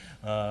considering,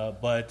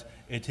 but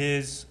it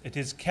is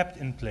kept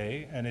in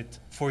play, and it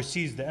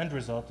foresees the end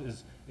result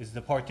is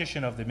the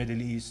partition of the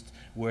Middle East,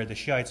 where the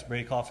Shiites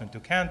break off into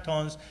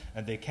cantons,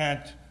 and they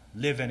can't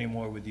live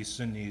anymore with these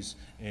Sunnis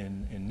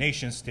in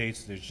nation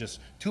states. There's just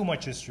too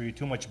much history,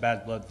 too much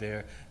bad blood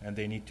there, and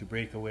they need to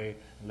break away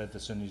and let the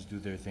Sunnis do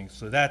their thing.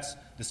 So that's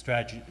the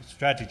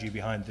strategy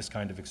behind this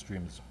kind of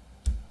extremism.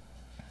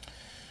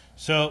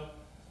 So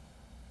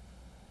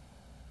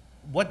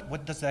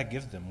what does that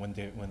give them when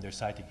they're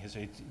citing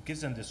history? It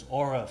gives them this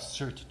aura of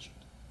certitude.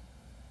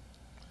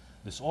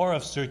 This aura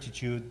of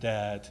certitude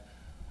that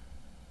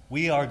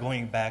we are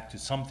going back to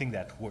something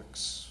that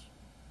works.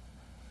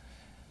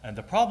 And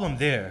the problem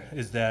there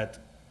is that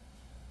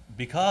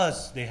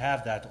because they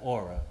have that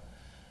aura,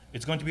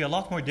 it's going to be a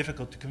lot more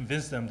difficult to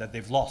convince them that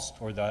they've lost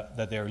or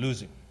that they're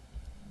losing.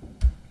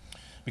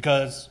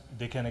 Because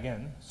they can,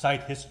 again,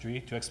 cite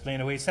history to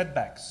explain away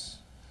setbacks.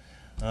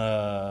 They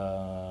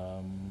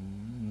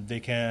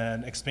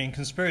can explain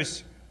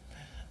conspiracy.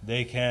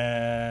 They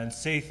can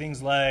say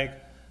things like,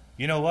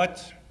 you know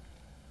what?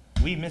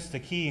 We missed a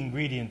key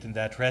ingredient in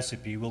that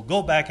recipe. We'll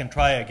go back and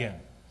try again.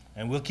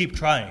 And we'll keep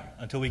trying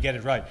until we get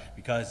it right,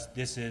 because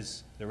this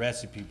is the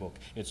recipe book.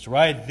 It's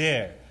right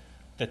there.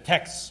 The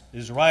text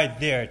is right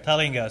there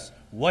telling us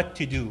what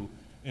to do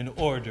in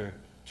order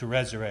to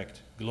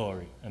resurrect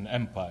glory and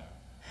empire.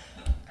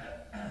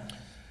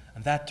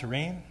 And that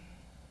terrain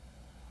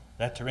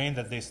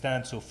that they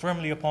stand so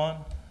firmly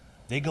upon,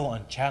 they go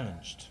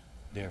unchallenged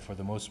there for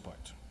the most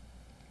part.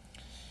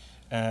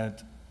 And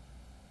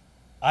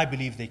I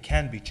believe they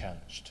can be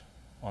challenged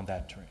on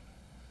that terrain.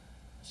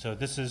 So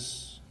this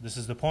is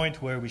the point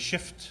where we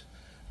shift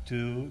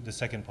to the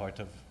second part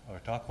of our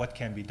talk. What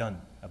can be done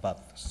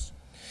about this?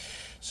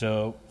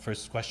 So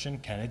first question,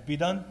 can it be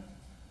done?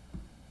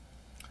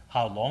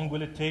 How long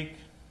will it take?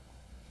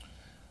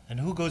 And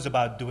who goes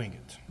about doing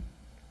it?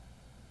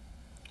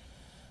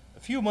 A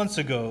few months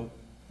ago,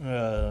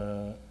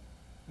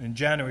 in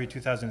January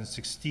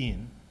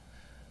 2016,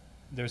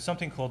 there's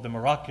something called the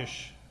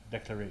Marrakesh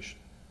Declaration.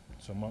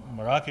 So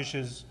Marrakesh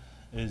is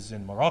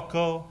in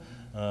Morocco.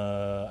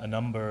 A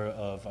number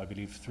of, I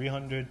believe,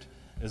 300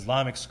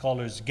 Islamic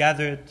scholars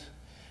gathered.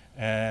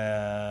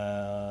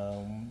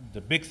 The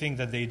big thing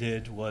that they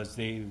did was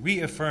they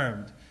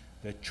reaffirmed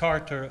the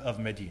Charter of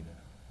Medina.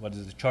 What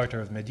is the Charter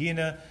of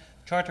Medina?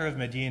 Charter of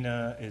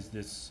Medina is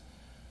this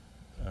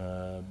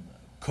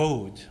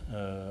code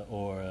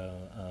or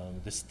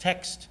this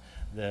text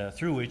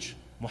through which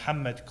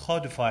Muhammad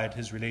codified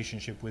his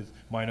relationship with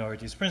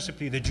minorities,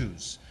 principally the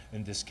Jews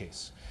in this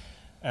case.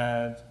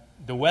 And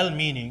the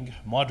well-meaning,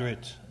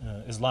 moderate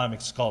Islamic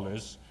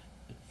scholars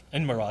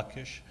in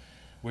Marrakesh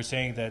were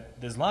saying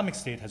that the Islamic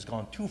State has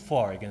gone too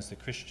far against the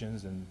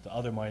Christians and the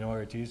other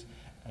minorities,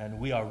 and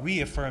we are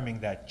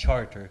reaffirming that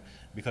charter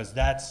because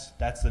that's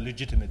the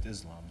legitimate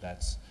Islam.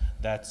 That's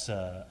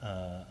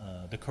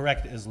the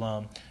correct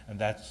Islam, and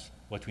that's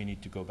what we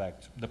need to go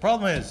back to. The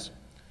problem is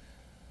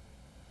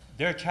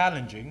they're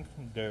challenging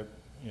their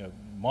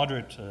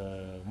moderate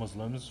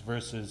Muslims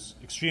versus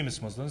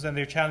extremist Muslims, and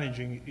they're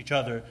challenging each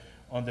other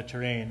on the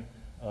terrain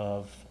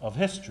of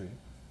history.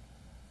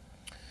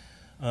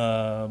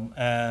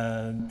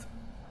 And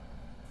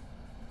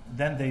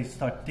then they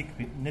start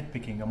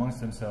nitpicking amongst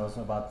themselves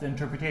about the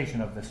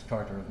interpretation of this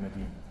Charter of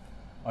Medina.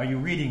 Are you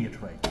reading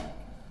it right?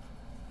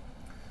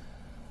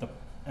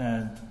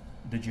 And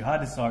the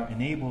jihadists are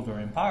enabled or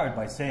empowered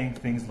by saying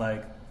things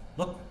like,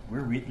 look,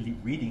 we're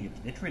reading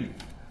it literally.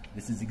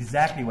 This is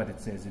exactly what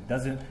it says. It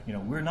doesn't,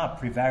 we're not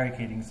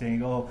prevaricating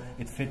saying, oh,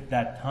 it fit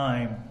that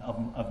time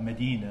of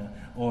Medina,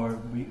 or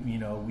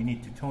we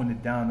need to tone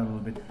it down a little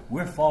bit.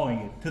 We're following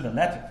it to the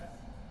letter.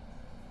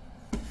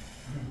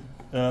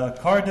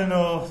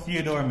 Cardinal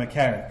Theodore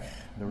McCarrick,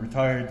 the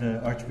retired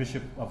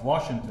Archbishop of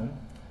Washington,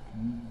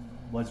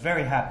 was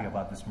very happy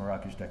about this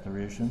Marrakesh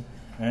Declaration,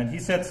 and he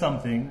said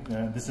something,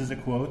 this is a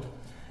quote,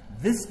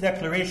 "This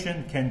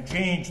declaration can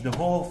change the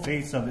whole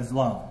face of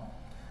Islam."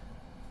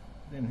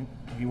 Then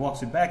he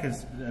walks it back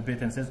a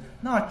bit and says,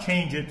 not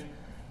change it,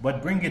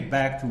 but bring it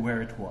back to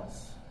where it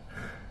was.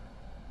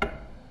 I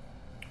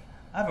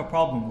have a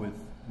problem with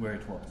where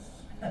it was.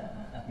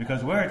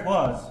 Because where it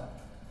was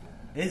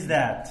is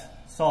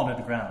that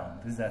solid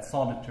ground, is that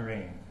solid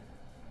terrain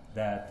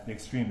that the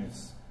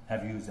extremists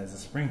have used as a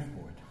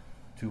springboard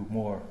to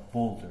more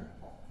bolder,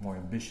 more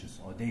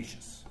ambitious,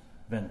 audacious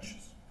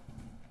ventures.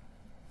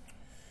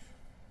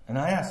 And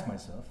I ask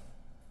myself,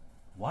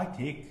 why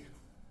take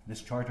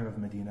this Charter of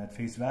Medina at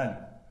face value?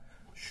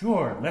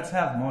 Sure, let's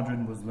have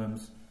modern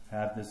Muslims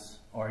have this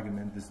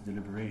argument, this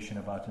deliberation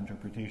about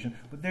interpretation.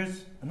 But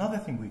there's another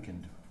thing we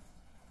can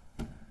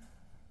do.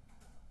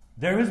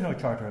 There is no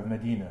Charter of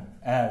Medina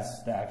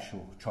as the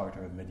actual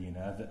Charter of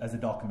Medina, as a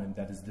document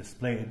that is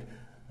displayed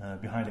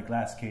behind a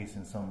glass case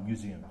in some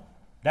museum.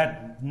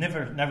 That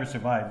never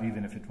survived,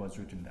 even if it was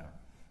written down.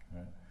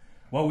 Right?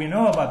 What we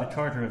know about the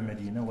Charter of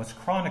Medina was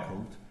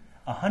chronicled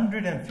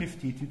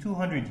 150 to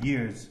 200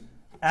 years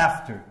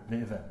after the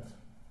event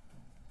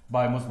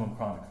by Muslim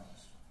chroniclers.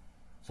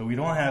 So we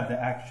don't have the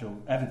actual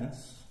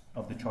evidence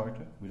of the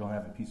charter. We don't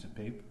have a piece of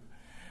paper.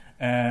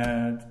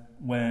 And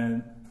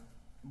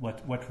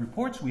what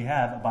reports we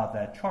have about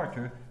that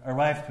charter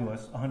arrived to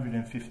us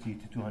 150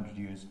 to 200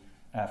 years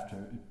after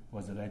it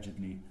was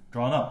allegedly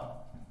drawn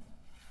up.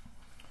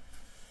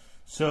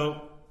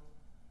 So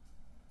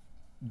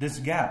this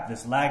gap,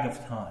 this lag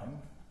of time,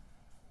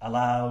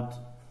 allowed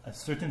a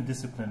certain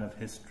discipline of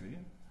history,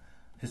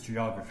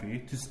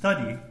 historiography, to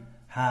study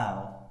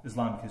how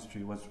Islamic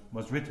history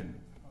was written,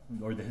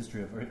 or the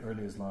history of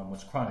early Islam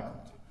was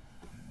chronicled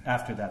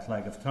after that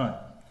lag of time.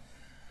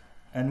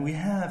 And we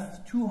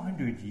have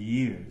 200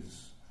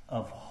 years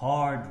of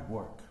hard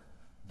work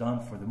done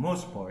for the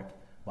most part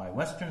by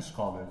Western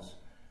scholars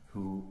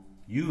who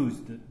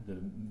used the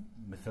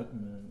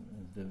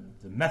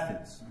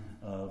methods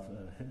of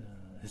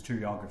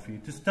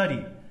historiography to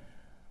study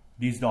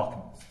these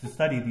documents, to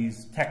study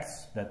these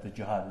texts that the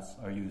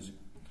jihadists are using.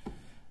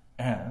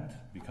 And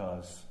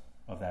because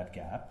of that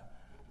gap,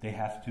 they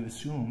have to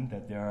assume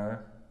that there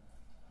are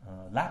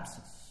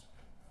lapses,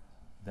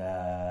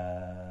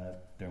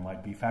 that there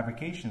might be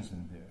fabrications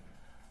in there.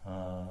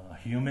 A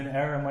human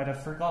error might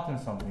have forgotten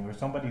something, or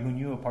somebody who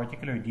knew a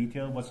particular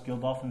detail was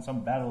killed off in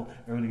some battle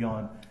early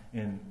on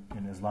in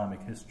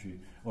Islamic history,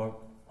 or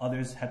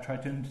others had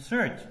tried to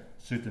insert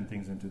certain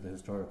things into the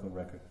historical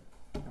record.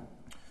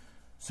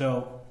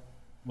 So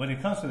when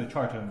it comes to the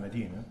Charter of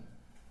Medina,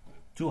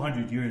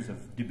 200 years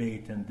of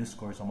debate and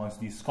discourse amongst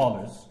these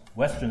scholars,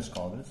 Western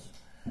scholars,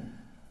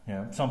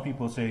 some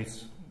people say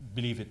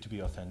believe it to be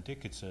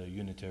authentic, it's a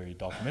unitary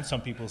document.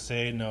 Some people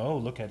say, no,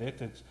 look at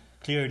it, it's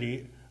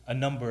clearly a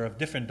number of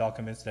different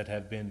documents that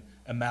have been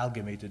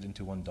amalgamated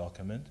into one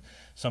document.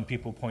 Some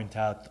people point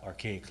out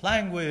archaic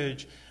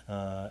language,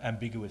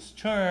 ambiguous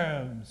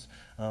terms,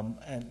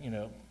 and,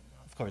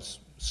 of course,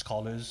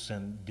 scholars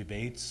and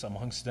debates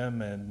amongst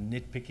them and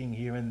nitpicking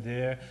here and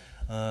there.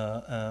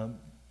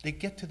 They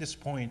get to this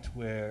point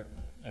where,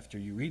 after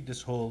you read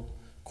this whole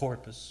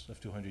corpus of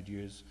 200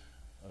 years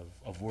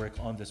of work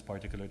on this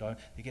particular document,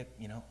 they get,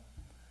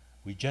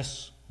 we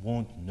just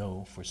won't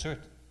know for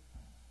certain.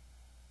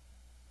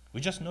 We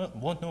just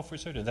won't know for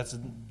certain. That's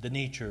the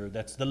nature,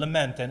 that's the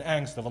lament and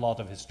angst of a lot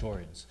of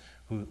historians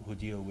who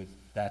deal with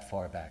that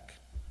far back.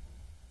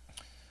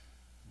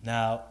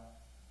 Now,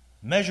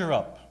 measure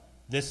up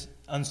this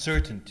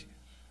uncertainty,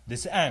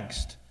 this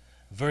angst,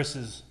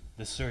 versus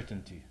the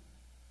certainty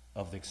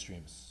of the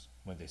extremists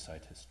when they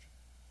cite history.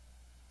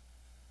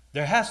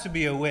 There has to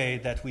be a way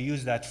that we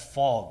use that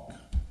fog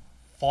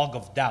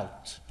of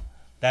doubt,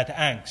 that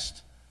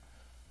angst,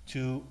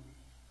 to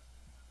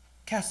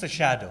cast a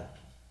shadow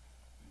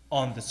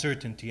on the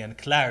certainty and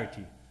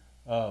clarity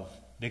of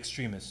the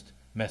extremist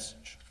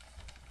message.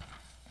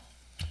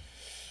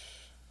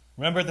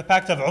 Remember the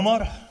Pact of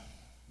Umar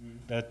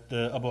that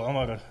Abu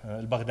Umar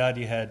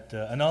al-Baghdadi had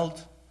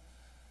annulled?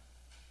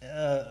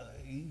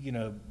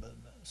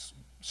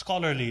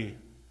 Scholarly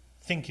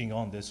thinking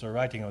on this or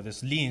writing on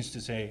this leans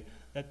to say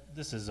that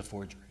this is a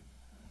forgery.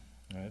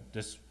 Right?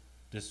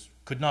 This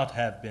could not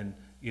have been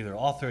either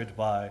authored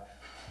by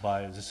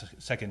the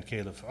second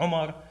Caliph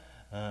Umar,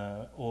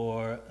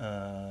 or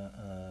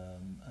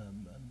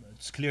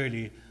it's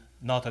clearly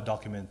not a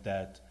document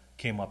that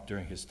came up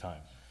during his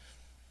time.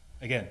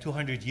 Again,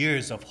 200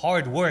 years of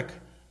hard work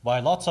by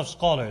lots of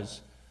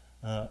scholars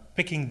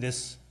picking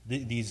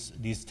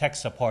these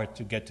texts apart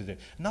to get to there.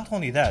 Not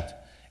only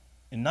that,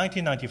 in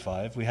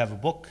 1995, we have a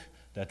book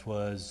that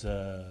was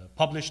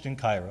published in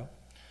Cairo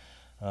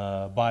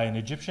by an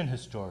Egyptian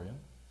historian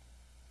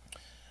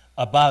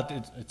about,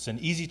 it's an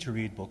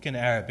easy-to-read book in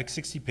Arabic,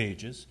 60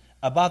 pages,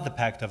 about the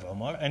Pact of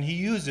Umar, and he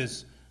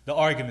uses the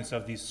arguments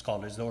of these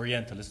scholars, the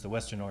Orientalists, the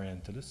Western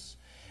Orientalists,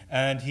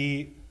 and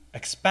he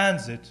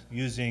expands it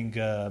using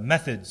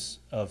methods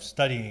of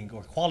studying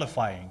or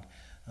qualifying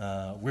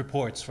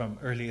reports from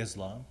early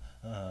Islam,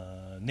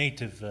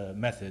 native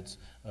methods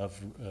of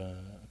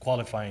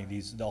qualifying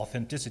the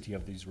authenticity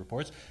of these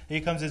reports.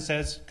 He comes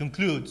and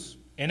concludes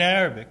in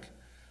Arabic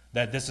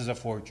that this is a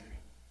forgery.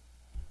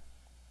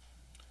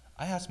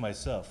 I asked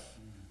myself,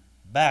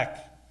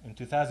 back in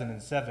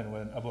 2007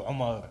 when Abu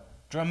Umar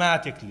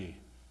dramatically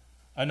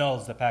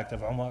annuls the Pact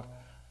of Umar,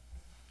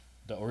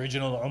 the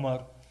original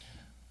Umar,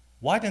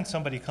 why didn't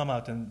somebody come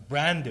out and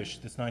brandish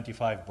this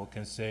 95 book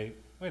and say,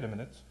 wait a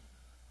minute,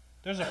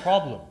 there's a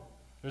problem.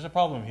 There's a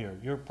problem here.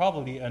 You're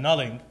probably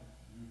annulling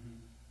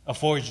a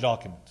forged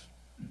document.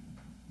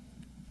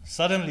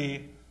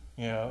 Suddenly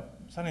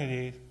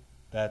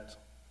that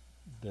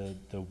the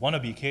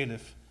wannabe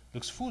caliph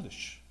looks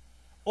foolish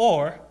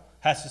or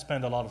has to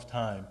spend a lot of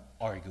time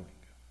arguing.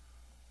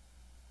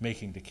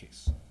 making the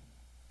case.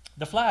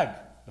 The flag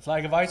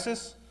of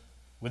ISIS,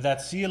 with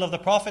that seal of the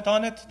Prophet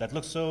on it, that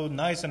looks so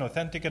nice and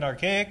authentic and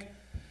archaic,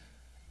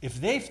 if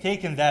they've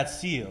taken that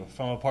seal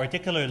from a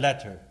particular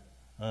letter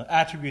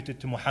attributed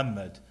to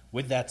Muhammad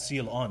with that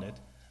seal on it,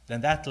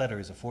 then that letter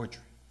is a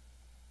forgery.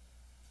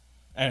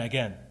 And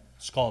again,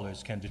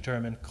 scholars can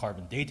determine,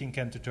 carbon dating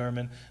can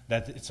determine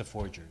that it's a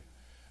forgery.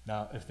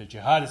 Now, if the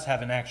jihadists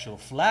have an actual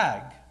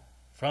flag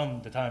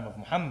from the time of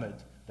Muhammad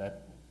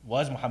that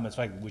was Muhammad's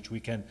flag, which we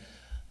can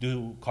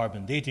do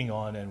carbon dating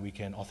on and we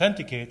can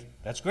authenticate,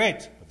 that's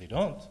great, but they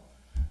don't.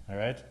 All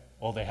right?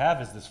 All they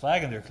have is this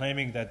flag, and they're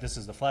claiming that this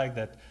is the flag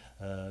that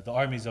the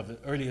armies of the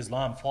early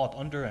Islam fought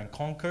under and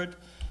conquered.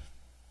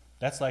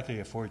 That's likely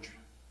a forgery.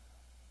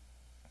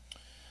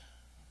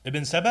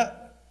 Ibn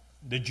Saba,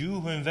 the Jew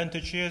who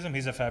invented Shiism,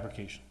 he's a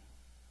fabrication.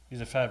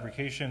 He's a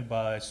fabrication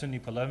by Sunni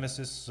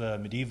polemicists,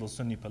 medieval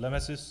Sunni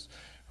polemicists,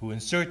 who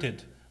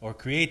inserted or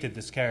created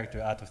this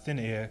character out of thin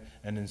air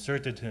and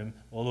inserted him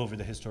all over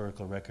the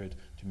historical record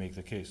to make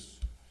the case.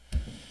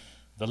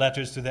 The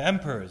letters to the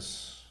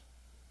emperors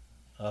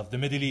of the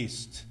Middle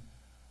East,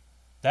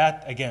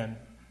 that again,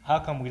 how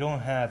come we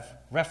don't have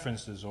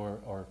references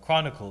or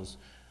chronicles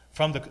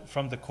from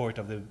the court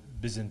of the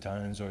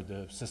Byzantines or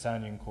the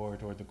Sasanian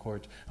court or the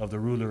court of the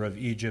ruler of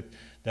Egypt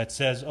that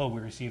says, oh, we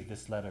received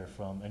this letter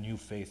from a new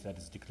faith that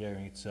is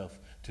declaring itself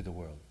to the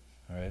world.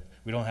 All right?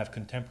 We don't have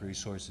contemporary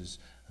sources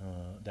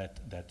that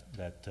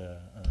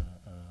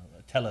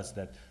tell us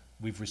that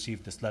we've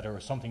received this letter or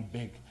something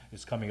big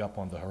is coming up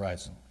on the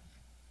horizon.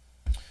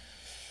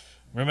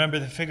 Remember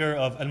the figure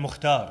of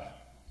Al-Mukhtar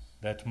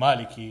that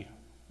Maliki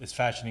is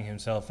fashioning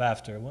himself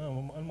after.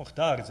 Well,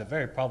 Al-Mukhtar is a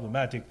very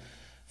problematic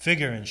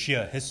figure in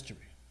Shia history.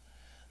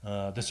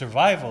 The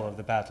survival of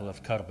the Battle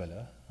of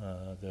Karbala,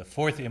 the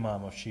fourth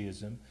Imam of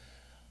Shiism,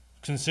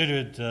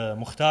 considered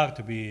Mukhtar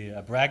to be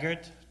a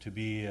braggart, to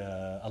be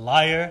a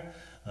liar,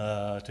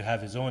 to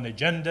have his own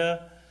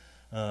agenda,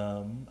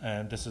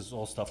 and this is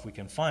all stuff we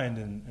can find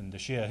in the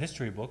Shia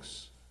history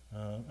books.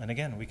 And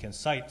again, we can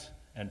cite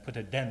and put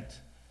a dent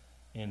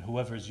in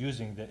whoever's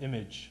using the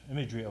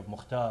imagery of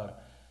Mukhtar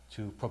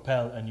to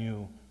propel a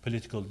new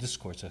political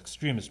discourse,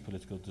 extremist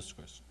political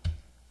discourse.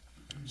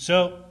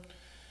 So,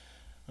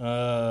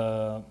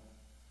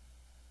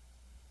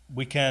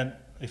 we can,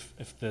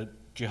 if the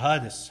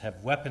jihadists have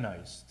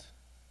weaponized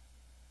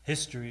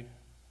history,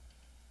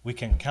 we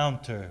can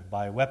counter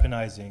by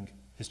weaponizing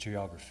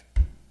historiography.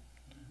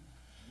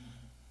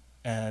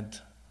 And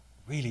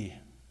really,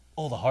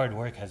 all the hard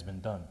work has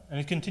been done, and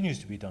it continues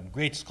to be done.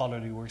 Great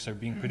scholarly works are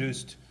being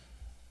produced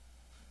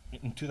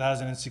in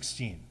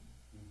 2016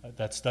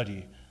 that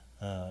study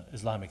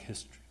Islamic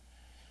history.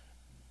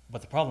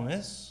 But the problem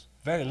is,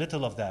 very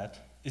little of that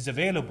is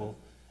available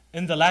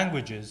in the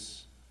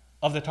languages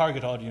of the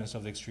target audience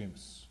of the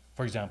extremists,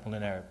 for example,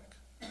 in Arabic.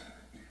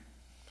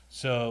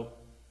 So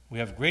we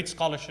have great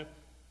scholarship,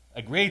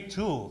 a great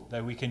tool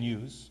that we can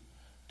use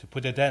to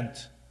put a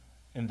dent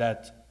in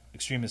that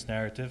extremist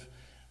narrative,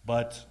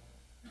 but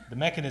the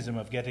mechanism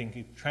of getting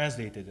it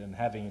translated and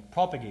having it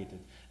propagated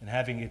and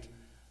having it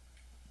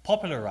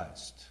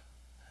popularized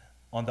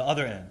on the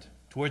other end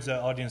towards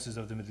the audiences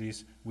of the Middle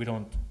East, we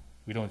don't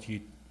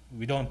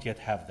yet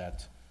have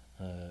that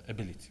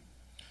ability.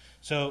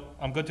 So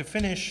I'm going to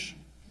finish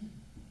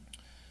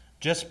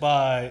just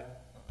by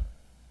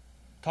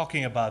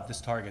talking about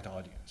this target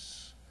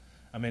audience.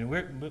 I mean,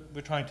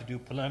 we're trying to do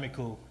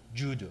polemical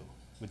judo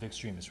with the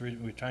extremists.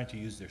 We're trying to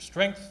use their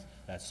strength,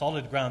 that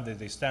solid ground that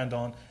they stand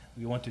on.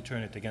 We want to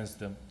turn it against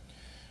them.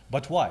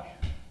 But why?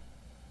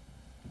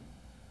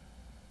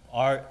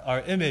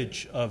 Our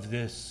image of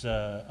this,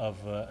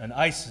 an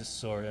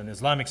ISIS or an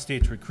Islamic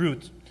State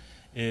recruit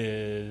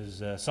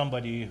is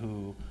somebody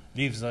who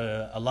lives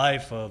a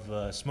life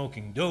of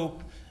smoking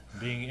dope,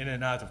 being in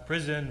and out of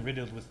prison,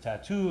 riddled with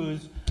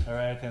tattoos, all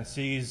right, and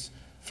sees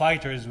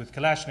fighters with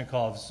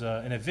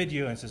Kalashnikovs in a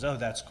video and says, oh,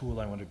 that's cool,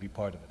 I want to be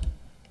part of it.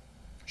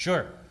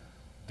 Sure,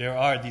 there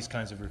are these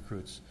kinds of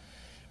recruits,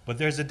 but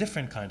there's a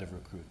different kind of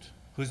recruit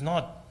who's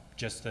not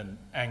just an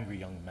angry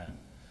young man.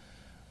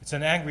 It's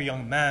an angry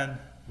young man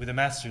with a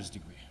master's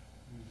degree.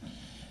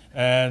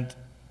 And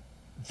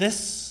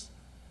this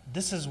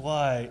is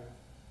why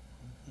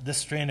this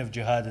strain of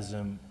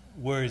jihadism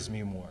worries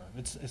me more.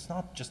 It's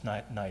not just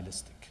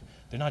nihilistic.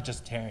 They're not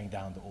just tearing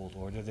down the old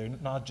order. They're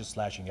not just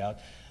lashing out.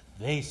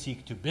 They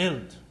seek to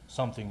build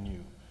something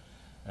new.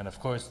 And of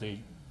course, they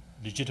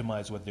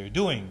legitimize what they're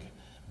doing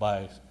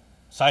by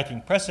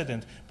citing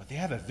precedent, but they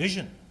have a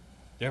vision.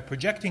 They're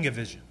projecting a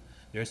vision.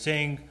 They're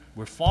saying,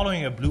 we're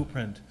following a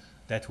blueprint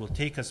that will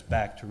take us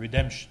back to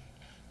redemption,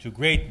 to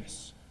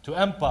greatness, to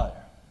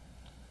empire.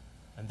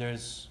 And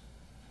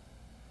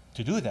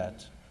to do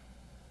that,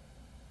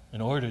 in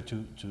order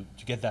to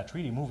get that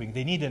really moving,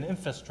 they need an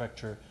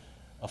infrastructure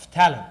of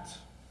talent.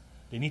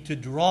 They need to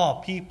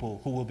draw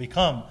people who will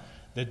become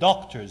the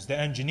doctors, the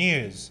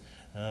engineers,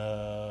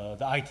 the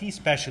IT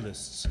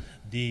specialists,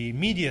 the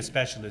media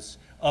specialists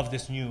of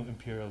this new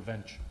imperial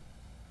venture.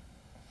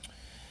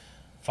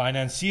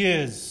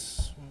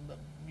 Financiers,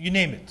 you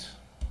name it.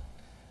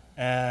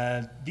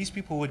 And these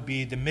people would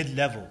be the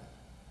mid-level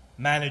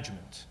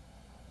management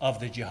of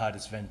the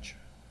jihadist venture.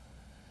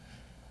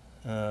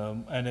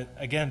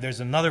 Again, there's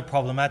another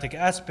problematic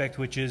aspect,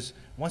 which is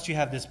once you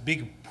have this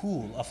big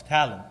pool of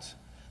talent,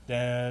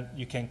 then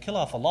you can kill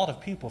off a lot of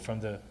people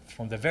from the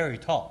very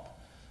top,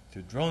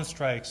 through drone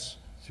strikes,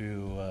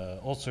 through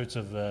all sorts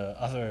of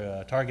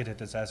other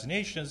targeted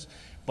assassinations.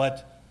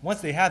 But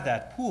once they have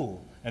that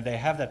pool and they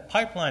have that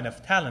pipeline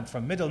of talent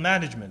from middle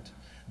management,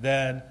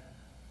 then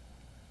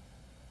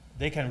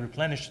they can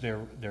replenish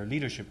their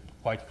leadership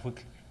quite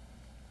quickly.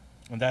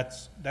 And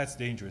that's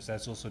dangerous.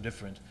 That's also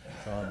different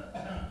from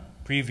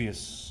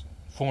previous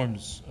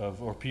forms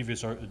of, or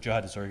previous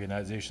jihadist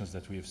organizations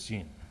that we have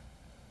seen.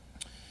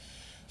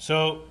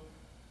 So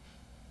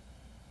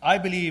I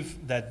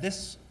believe that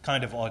this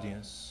kind of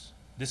audience,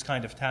 this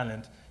kind of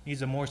talent,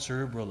 needs a more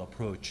cerebral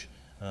approach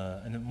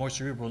and a more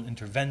cerebral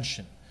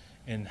intervention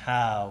in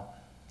how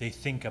they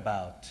think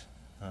about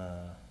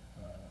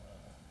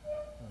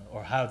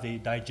or how they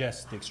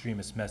digest the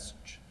extremist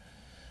message.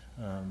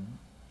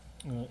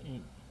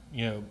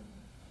 You know,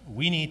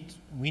 we need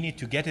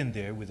to get in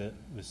there with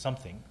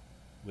something,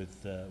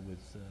 with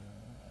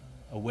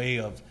a way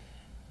of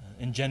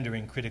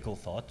engendering critical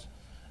thought.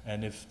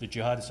 And if the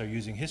jihadists are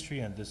using history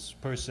and this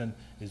person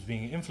is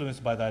being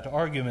influenced by that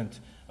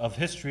argument of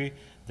history,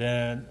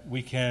 then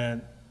we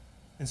can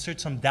insert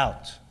some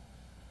doubt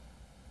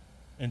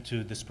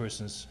into this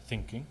person's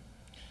thinking,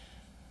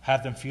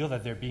 have them feel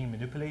that they're being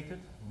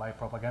manipulated by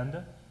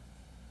propaganda,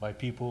 by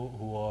people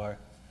who are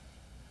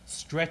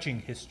stretching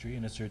history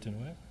in a certain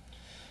way.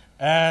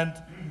 And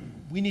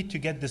we need to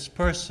get this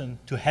person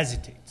to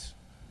hesitate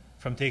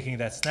from taking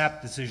that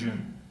snap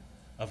decision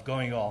of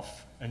going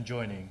off and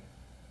joining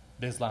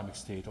the Islamic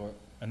State or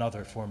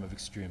another form of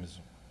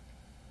extremism.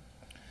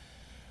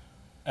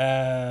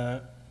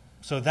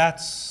 So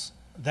that's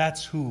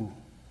who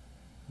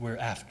we're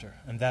after,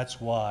 and that's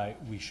why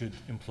we should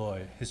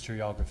employ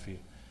historiography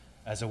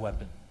as a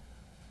weapon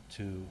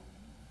to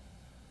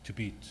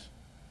beat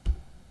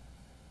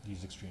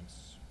these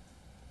extremists.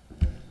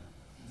 Thank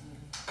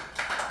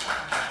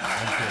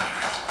you.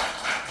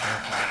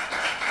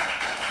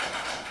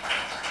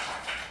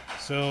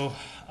 So,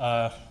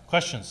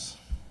 questions?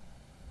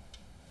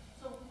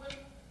 So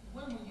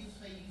when would you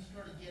say you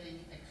started getting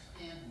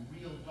extant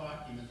real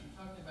documents? You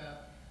talked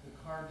about the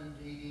carbon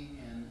dating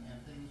and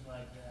things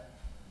like that.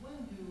 When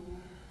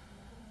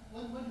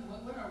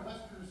are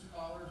Western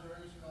scholars or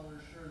any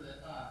scholars sure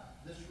that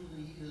this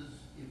really is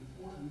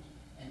important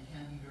and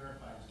can be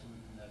verified as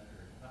coming from that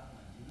period? About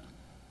when, do you know?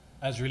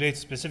 As relates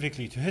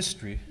specifically to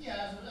history?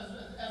 Yeah,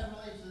 as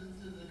relates to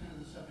the kind of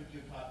the subject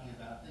you're talking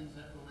about, things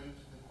that relate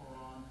to the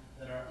Quran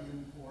that are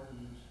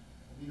important.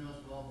 We know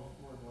as well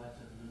before the likes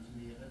of Ibn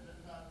Taymiyyah, but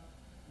about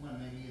when,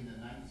 maybe in the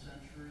 9th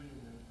century?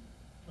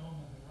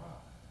 Dome of the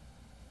Rock.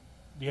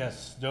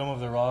 Yes, Dome of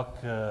the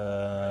Rock,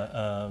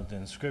 the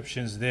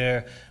inscriptions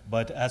there,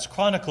 but as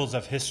chronicles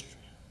of history.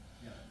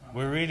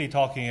 We're really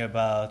talking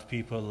about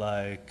people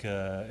like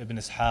Ibn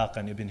Ishaq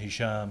and Ibn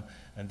Hisham,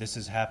 and this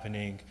is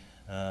happening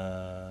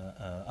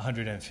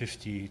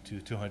 150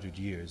 to 200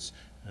 years.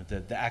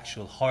 The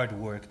actual hard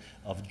work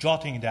of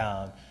jotting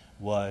down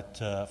what,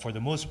 for the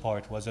most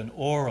part, was an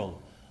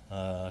oral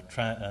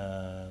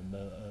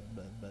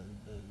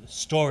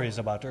stories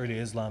about early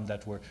Islam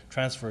that were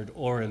transferred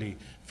orally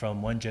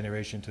from one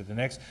generation to the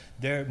next.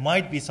 There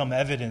might be some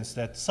evidence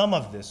that some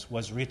of this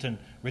was written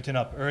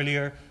up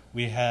earlier.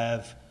 We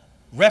have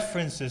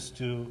references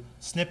to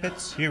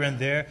snippets here and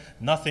there,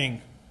 nothing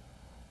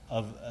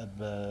of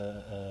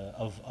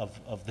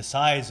the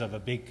size of a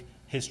big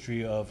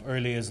history of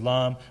early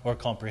Islam or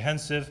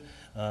comprehensive,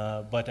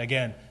 but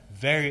again,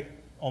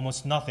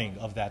 almost nothing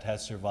of that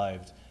has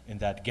survived in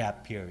that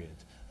gap period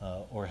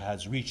or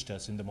has reached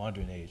us in the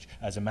modern age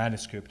as a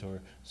manuscript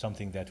or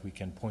something that we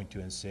can point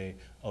to and say,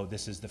 oh,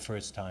 this is the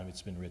first time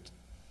it's been written.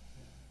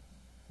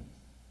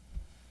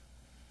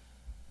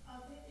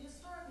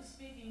 Historically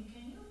speaking,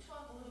 can you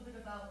talk a little bit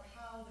about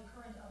how the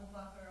current Abu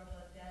Bakr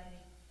al-Baghdadi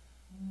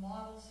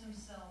models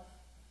himself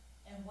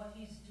and what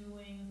he's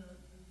doing, the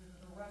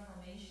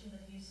reformation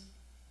that he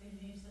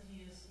believes that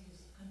he's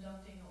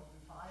conducting, or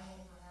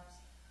revival perhaps,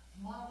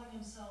 modeling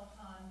himself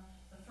on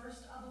the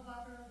first Abu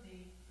Bakr,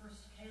 the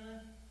first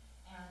caliph,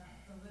 and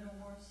the widow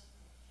wars?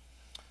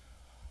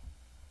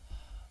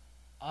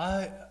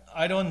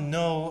 I don't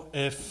know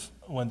if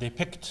when they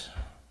picked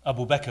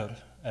Abu Bakr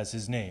as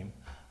his name,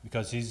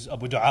 because he's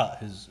Abu Du'a,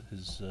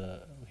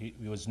 he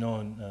was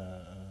known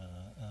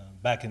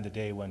back in the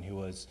day when he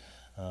was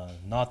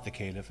not the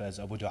caliph as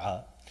Abu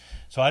Du'a.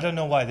 So I don't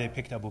know why they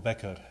picked Abu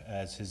Bakr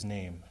as his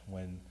name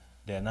when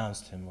they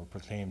announced him or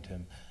proclaimed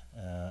him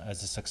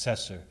as a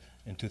successor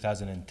in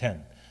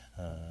 2010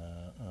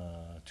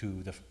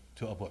 to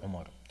Abu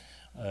Umar.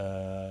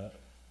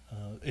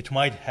 It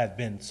might have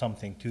been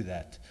something to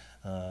that,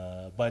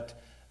 but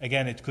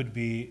again, it could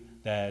be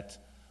that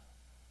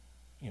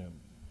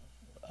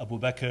Abu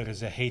Bakr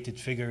is a hated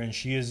figure in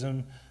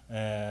Shiism,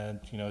 and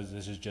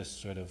this is just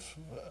sort of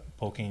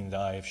poking the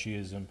eye of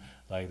Shiism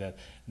like that.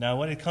 Now,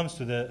 when it comes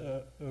to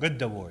the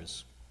Ridda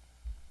wars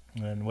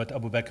and what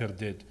Abu Bakr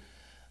did,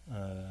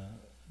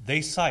 they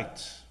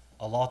cite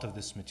a lot of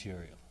this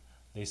material.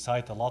 They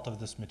cite a lot of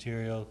this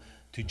material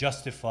to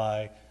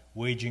justify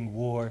waging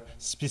war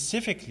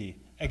specifically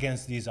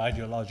against these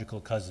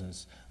ideological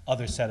cousins,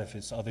 other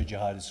Salafists, other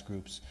jihadist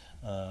groups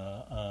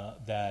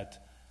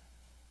that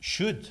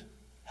should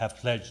have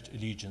pledged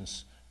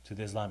allegiance to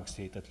the Islamic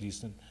State, at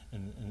least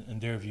in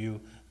their view,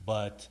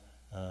 but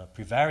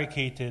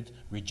prevaricated,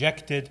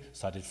 rejected,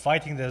 started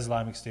fighting the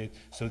Islamic State.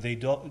 So they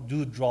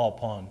do draw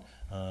upon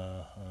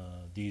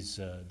these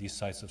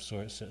sites of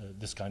source,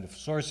 this kind of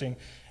sourcing.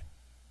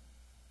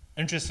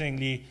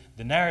 Interestingly,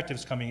 the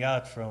narratives coming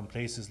out from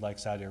places like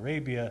Saudi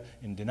Arabia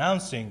in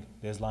denouncing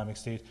the Islamic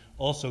State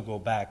also go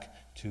back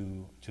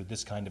to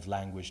this kind of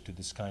language, to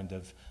this kind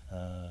of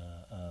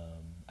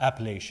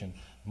appellation,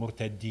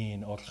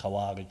 murtaddin or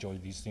khawarij or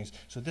these things.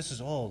 So this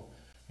is all,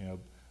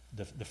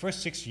 the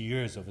first 60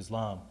 years of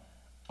Islam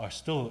are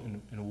still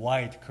in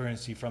wide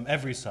currency from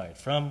every side,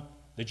 from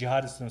the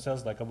jihadists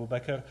themselves like Abu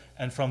Bakr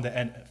and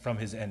from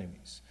his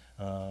enemies.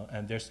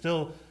 And they're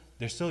still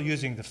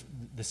using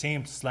the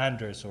same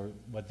slanders, or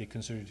what they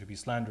consider to be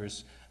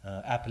slanderous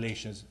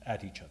appellations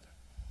at each other.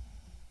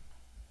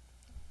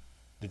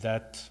 Did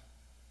that?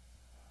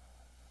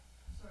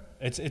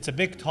 It's a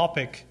big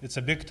topic. It's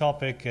a big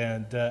topic,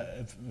 and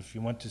if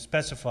you want to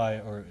specify,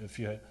 or if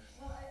you.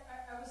 Well,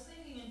 I was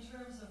thinking in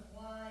terms of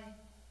why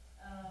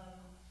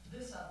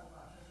this Abu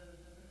Bakr,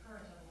 the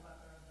current Abu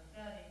Bakr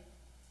al-Baghdadi,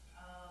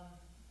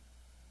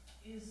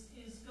 is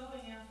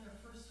going after,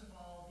 first of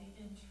all, the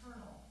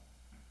internal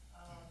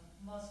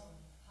Muslim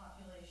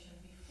population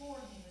before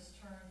he has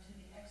turned to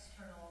the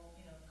external,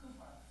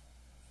 kuffar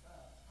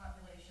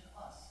population,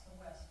 us, the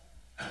West,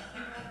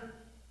 in order,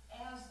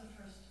 as the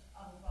first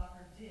Abu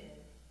Bakr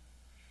did,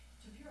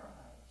 to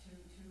purify it,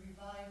 to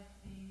revive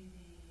the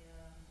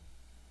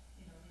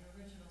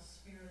original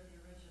spirit, the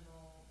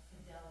original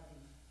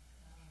fidelity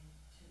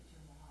to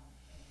Muhammad,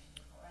 to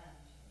the Quran,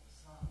 to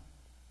Islam.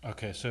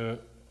 Okay, so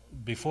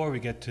before we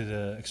get to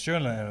the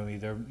external enemy,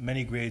 there are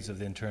many grades of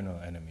the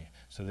internal enemy.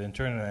 So the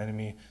internal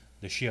enemy,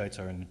 the Shiites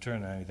are an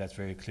internal enemy, that's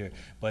very clear.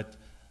 But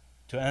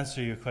to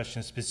answer your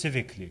question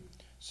specifically,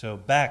 so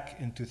back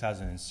in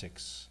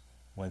 2006,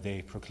 when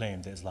they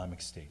proclaimed the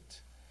Islamic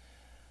State,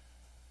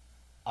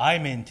 I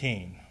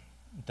maintain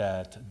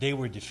that they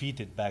were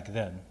defeated back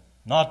then,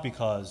 not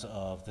because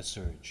of the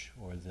surge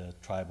or the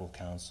tribal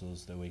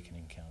councils, the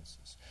awakening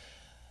councils.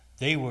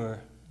 They were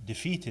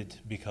defeated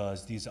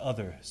because these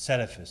other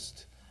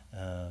Salafists,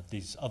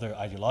 these other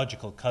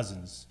ideological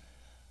cousins,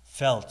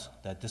 felt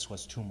that this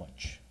was too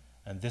much,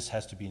 and this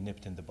has to be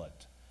nipped in the bud.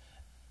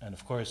 And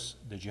of course,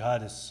 the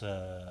jihadists,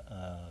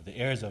 the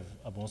heirs of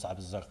Abu Mus'ab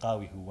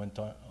al-Zarqawi, who went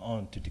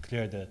on to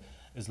declare the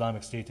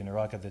Islamic State in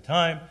Iraq at the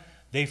time,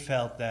 they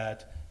felt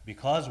that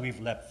because we've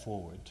leapt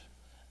forward,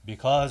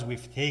 because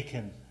we've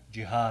taken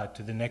jihad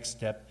to the next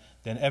step,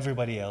 then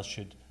everybody else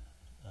should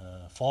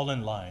fall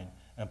in line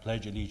and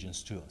pledge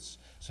allegiance to us.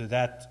 So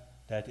that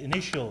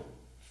initial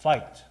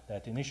fight,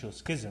 that initial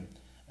schism,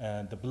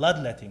 and the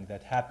bloodletting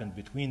that happened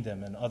between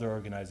them and other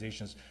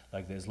organizations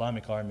like the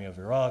Islamic Army of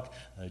Iraq,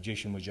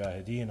 Jaysh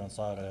al-Mujahideen,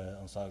 Ansar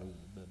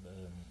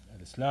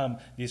al-Islam,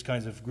 these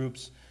kinds of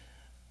groups,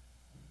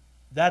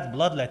 that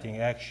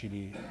bloodletting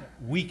actually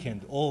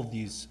weakened all of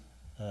these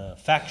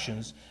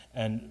factions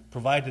and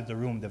provided the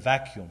room, the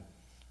vacuum,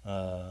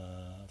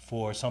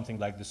 for something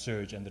like the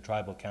surge and the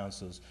tribal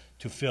councils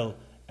to fill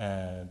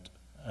and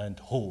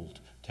hold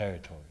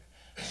territory.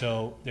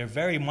 So they're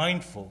very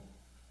mindful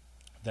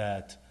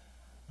that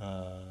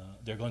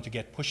they're going to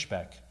get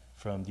pushback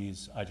from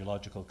these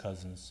ideological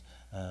cousins,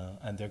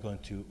 and they're going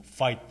to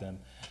fight them.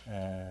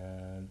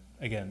 And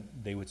again,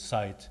 they would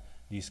cite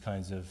these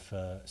kinds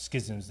of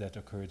schisms that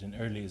occurred in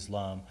early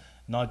Islam,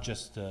 not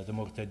just the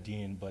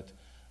Murtaddin, but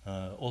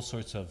all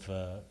sorts of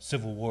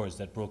civil wars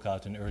that broke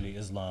out in early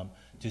Islam,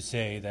 to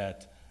say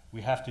that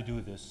we have to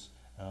do this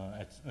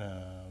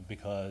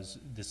because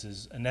this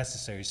is a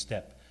necessary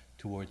step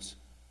towards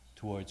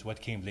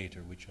what came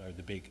later, which are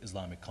the big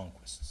Islamic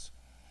conquests.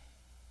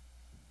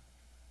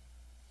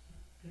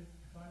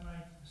 If I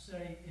might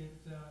say,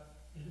 it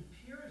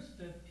appears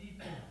that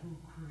people who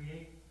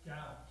create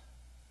doubt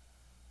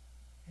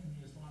in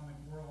the Islamic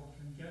world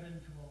can get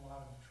into a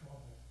lot of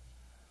trouble.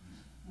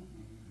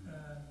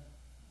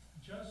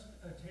 Just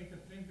take a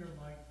figure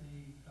like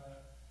the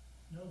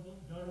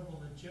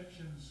notable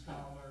Egyptian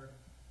scholar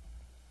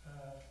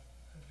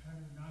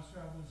Nasr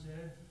Abu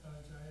Zaid,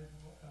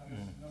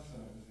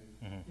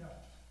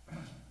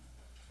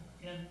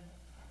 in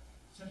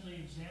simply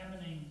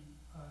examining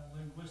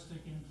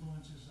linguistic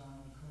influences on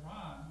the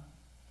Quran,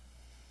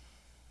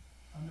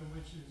 under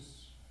which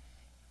is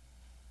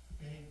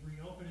a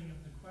reopening of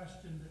the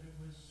question that it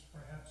was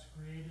perhaps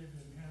created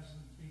and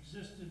hasn't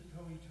existed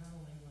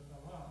co-eternally with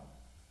Allah,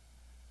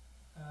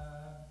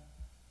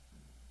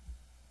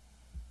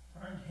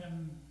 earned him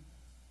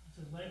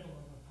the label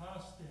of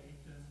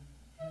apostate, and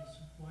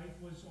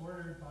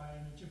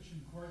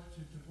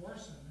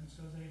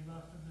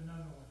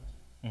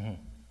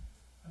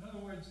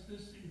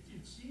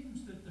it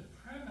seems that the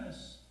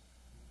premise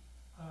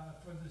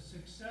for the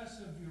success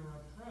of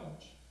your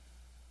approach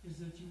is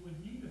that you would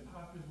need a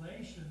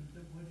population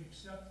that would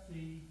accept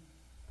the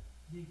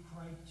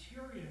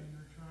criteria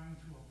you're trying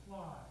to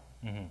apply.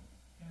 Mm-hmm.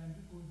 And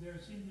there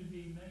seem to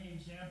be many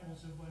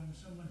examples of when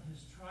someone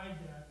has tried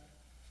that,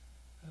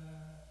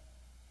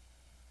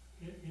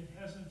 it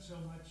hasn't so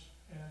much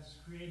as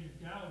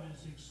created doubt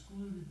as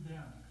excluded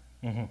them.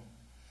 Mm-hmm.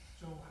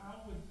 So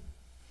how would,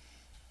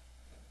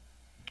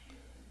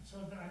 so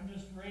that I'm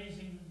just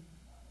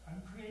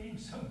I'm creating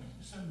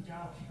some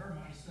doubt here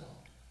myself.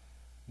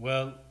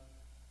 Well,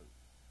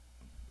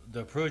 the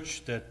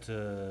approach that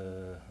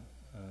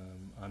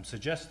I'm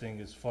suggesting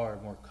is far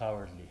more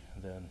cowardly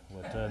than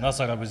what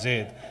Nasser Abu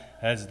Zaid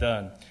has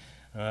done.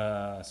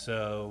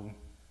 So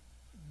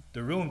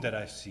the room that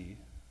I see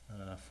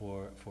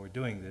for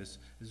doing this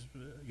is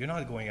you're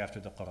not going after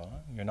the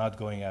Quran, you're not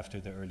going after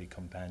the early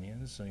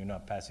companions, so you're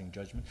not passing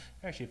judgment.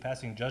 You're actually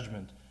passing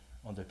judgment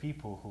on the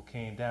people who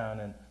came down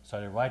and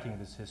started writing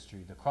this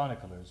history, the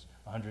chroniclers,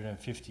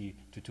 150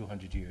 to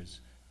 200 years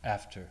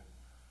after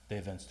the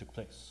events took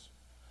place.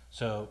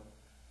 So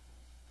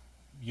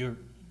you're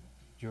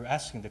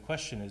asking, the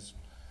question is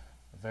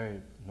a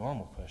very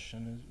normal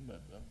question.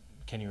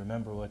 Can you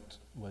remember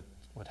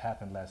what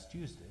happened last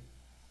Tuesday,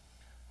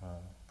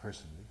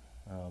 personally?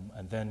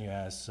 And then you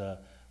ask,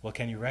 well,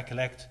 can you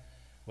recollect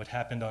what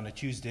happened on a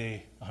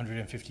Tuesday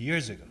 150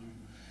 years ago?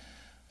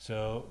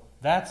 So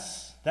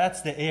that's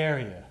the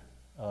area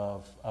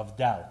of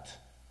doubt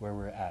where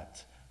we're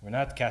at. We're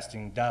not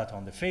casting doubt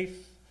on the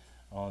faith,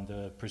 on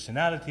the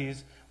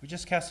personalities. We're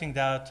just casting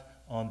doubt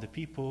on the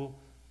people,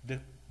 the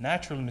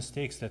natural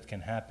mistakes that can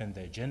happen,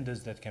 the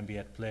agendas that can be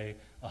at play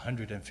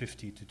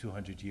 150 to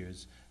 200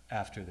 years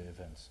after the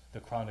events, the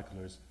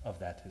chroniclers of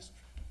that history.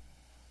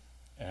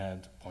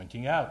 And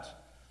pointing out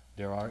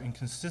there are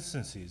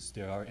inconsistencies,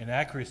 there are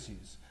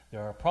inaccuracies,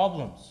 there are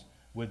problems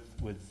with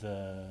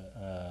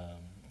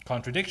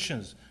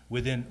contradictions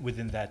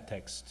within that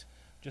text.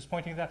 Just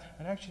pointing that,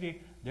 and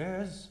actually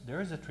there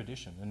is a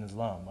tradition in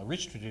Islam, a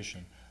rich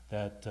tradition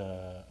that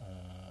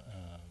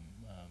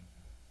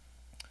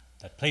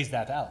that plays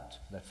that out,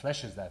 that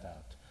fleshes that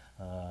out.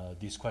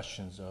 These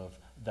questions of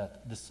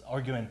this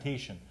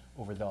argumentation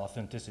over the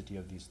authenticity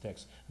of these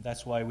texts. And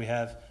that's why we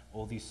have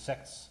all these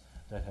sects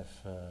that have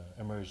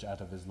emerged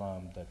out of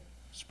Islam that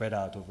spread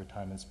out over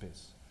time and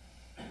space.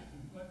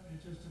 But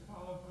just a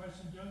follow-up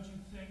question, don't you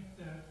think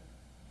that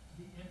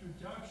the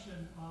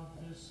introduction of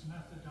this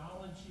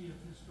methodology of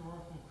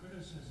historical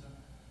criticism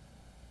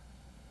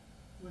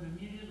would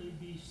immediately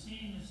be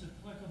seen as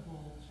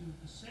applicable to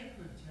the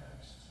sacred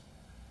texts,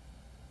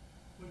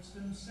 which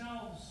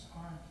themselves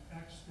aren't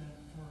extant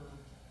for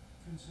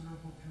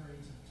considerable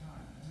periods of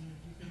time? I mean,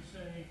 if you can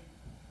say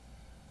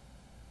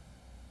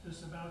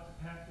this about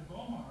the Pact of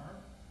Omar,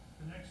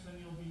 the next thing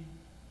you'll be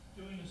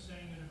doing is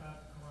saying it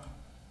about the Quran.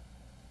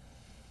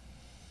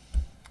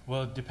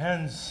 Well, it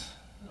depends.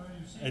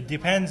 It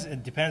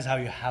depends how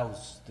you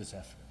house this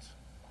effort.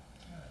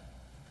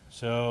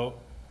 So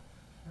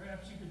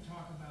perhaps you could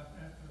talk about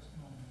that for a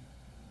moment.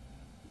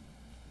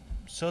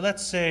 So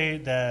let's say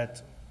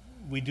that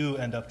we do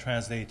end up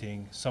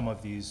translating some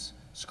of these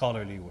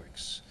scholarly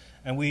works,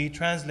 and we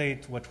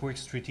translate what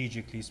works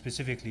strategically,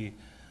 specifically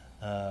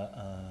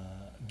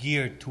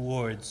geared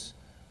towards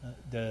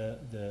the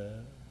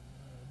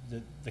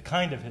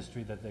kind of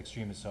history that the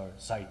extremists are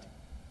citing.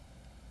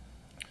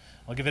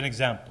 I'll give an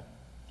example.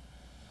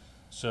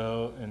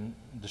 So in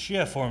the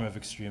Shia form of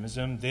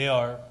extremism, they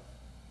are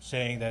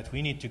saying that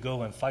we need to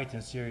go and fight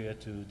in Syria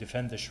to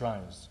defend the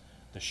shrines,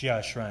 the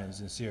Shia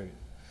shrines in Syria.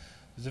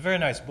 There's a very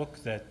nice book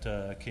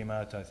that came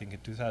out, I think,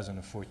 in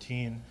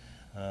 2014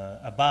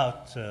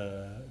 about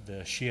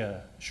the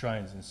Shia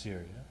shrines in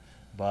Syria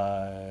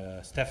by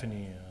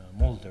Stephanie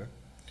Mulder.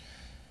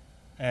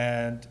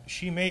 And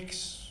she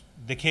makes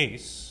the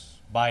case,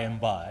 by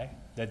and by,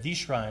 that these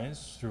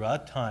shrines,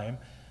 throughout time,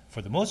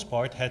 for the most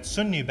part, had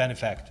Sunni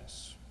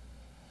benefactors.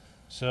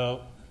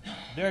 So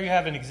there you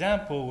have an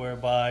example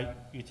whereby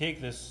you take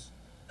this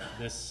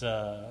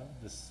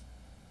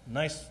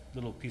nice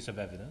little piece of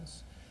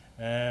evidence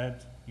and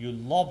you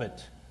lob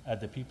it at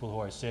the people who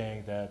are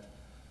saying that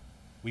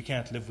we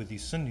can't live with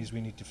these Sunnis,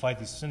 we need to fight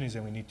these Sunnis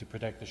and we need to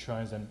protect the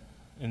shrines and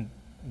in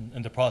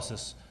the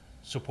process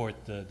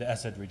support the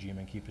Assad regime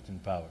and keep it in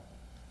power.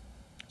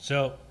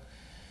 So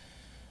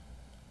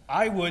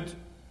I would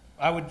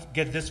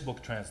get this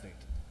book translated.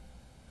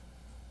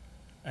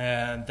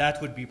 And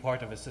that would be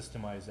part of a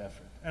systemized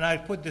effort. And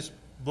I'd put this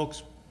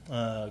book's,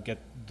 get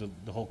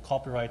the whole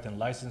copyright and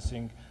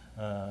licensing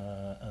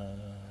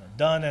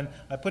done, and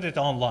I put it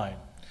online.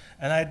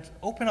 And I'd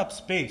open up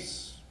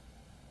space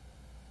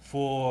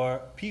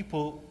for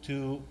people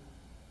to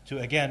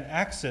again,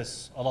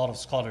 access a lot of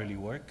scholarly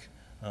work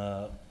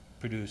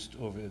produced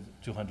over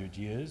 200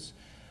 years,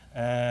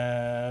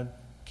 and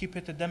keep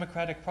it a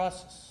democratic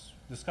process,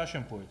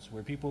 discussion boards,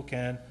 where people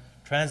can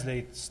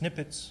translate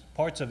snippets,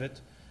 parts of it,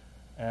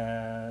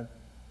 and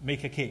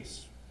make a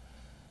case.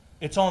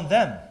 It's on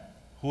them,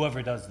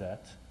 whoever does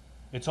that,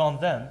 it's on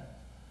them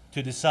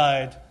to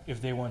decide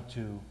if they want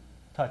to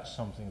touch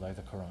something like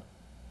the Quran.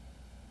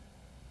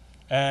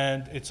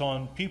 And it's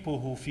on people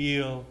who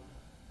feel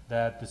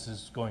that this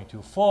is going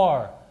too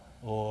far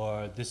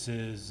or this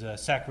is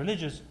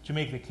sacrilegious to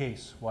make the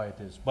case why it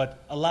is,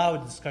 but allow a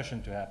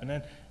discussion to happen.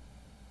 And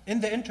in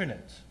the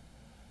internet,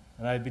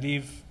 and I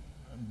believe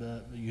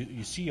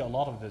you see a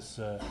lot of this,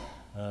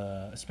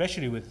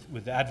 especially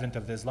with the advent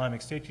of the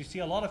Islamic State, you see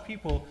a lot of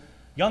people,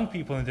 young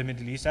people in the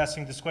Middle East,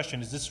 asking this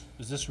question: is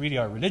this really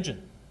our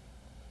religion?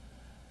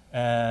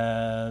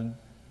 And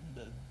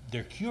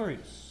they're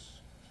curious.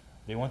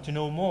 They want to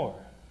know more.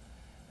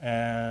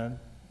 And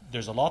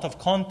there's a lot of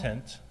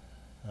content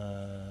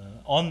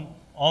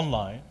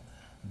online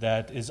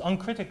that is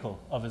uncritical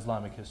of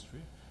Islamic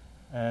history.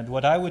 And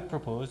what I would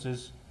propose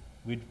is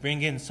we'd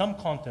bring in some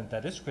content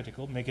that is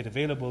critical, make it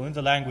available in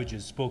the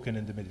languages spoken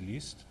in the Middle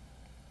East,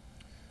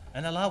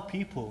 and allow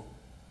people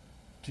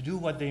to do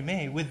what they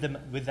may with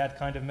that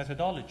kind of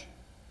methodology,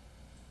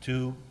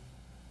 to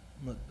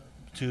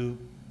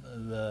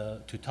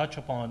touch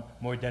upon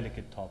more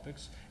delicate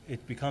topics.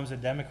 It becomes a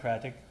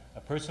democratic, a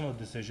personal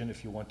decision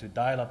if you want to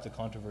dial up the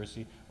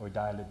controversy or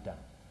dial it down.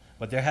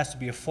 But there has to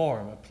be a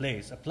forum, a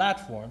place, a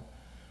platform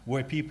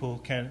where people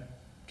can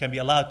be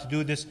allowed to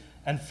do this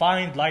and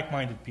find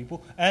like-minded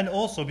people. And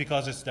also,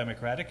 because it's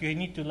democratic, you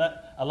need to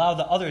allow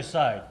the other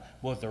side,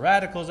 both the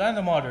radicals and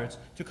the moderates,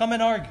 to come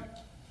and argue.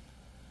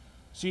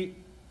 See,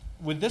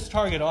 with this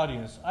target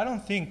audience, I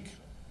don't think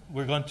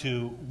we're going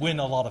to win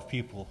over a lot of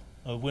people.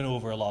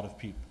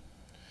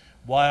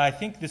 Why I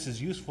think this is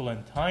useful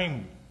and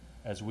timely,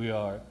 as we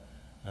are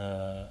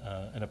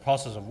in a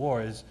process of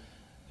war, is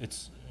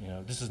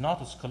this is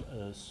not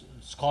a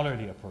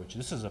scholarly approach.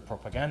 This is a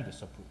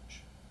propagandist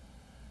approach.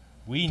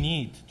 We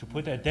need to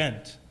put a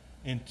dent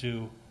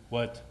into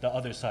what the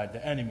other side,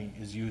 the enemy,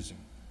 is using.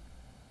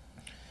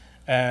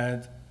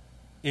 And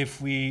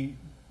if we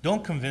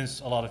don't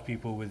convince a lot of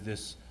people with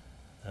this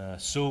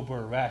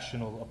sober,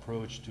 rational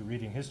approach to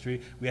reading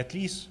history, we at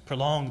least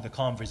prolong the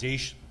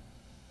conversation.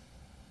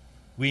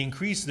 We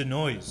increase the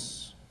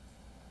noise.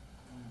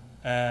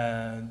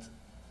 And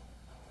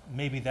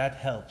maybe that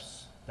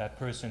helps that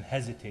person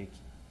hesitate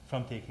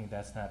from taking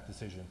that snap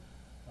decision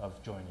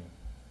of joining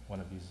one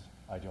of these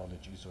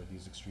ideologies or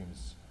these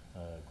extremist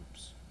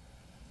groups.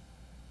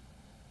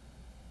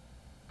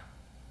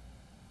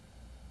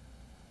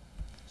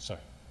 Sorry.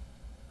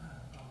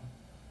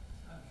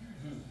 I'm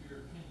curious as to your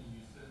opinion.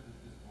 You said that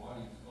this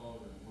body of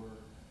scholarly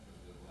work for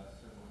the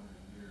last several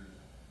hundred years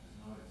is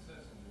not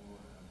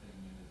accessible, and I'm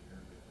taking it in the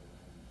Arabic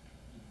language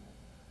people.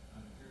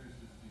 I'm curious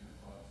as to your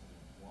thoughts on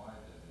why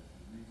that is,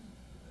 the reasons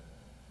for that.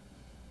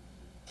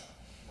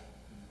 Is it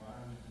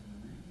environment in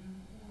the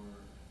region, or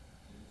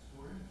the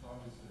historians?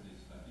 Obviously, they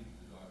studied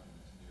the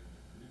documents in the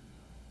Arabic region.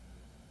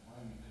 Why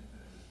do you think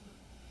that is?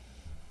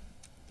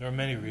 There are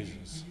many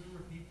reasons. Can you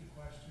repeat the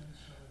question?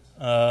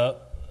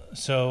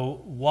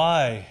 So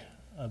why,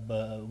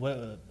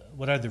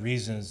 what are the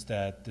reasons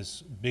that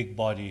this big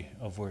body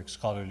of work,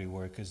 scholarly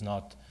work, is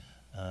not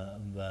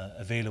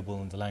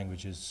available in the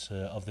languages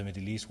of the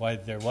Middle East? Why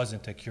there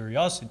wasn't a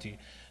curiosity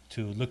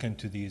to look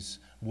into these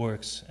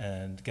works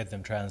and get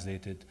them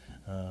translated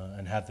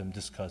and have them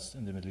discussed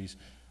in the Middle East?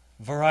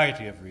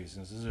 Variety of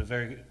reasons. This is a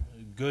very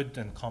good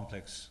and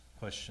complex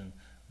question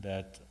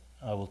that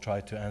I will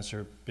try to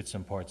answer bits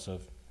and parts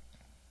of.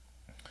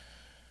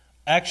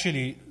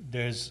 Actually,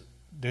 there's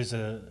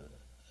a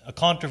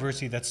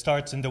controversy that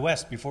starts in the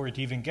West before it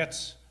even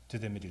gets to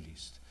the Middle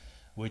East,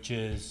 which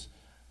is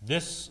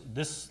this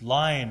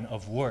line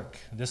of work,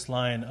 this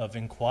line of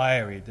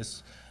inquiry,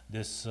 this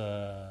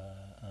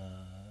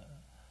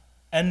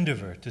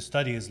endeavor to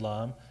study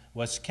Islam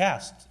was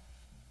cast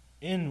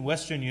in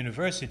Western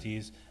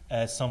universities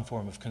as some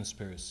form of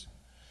conspiracy.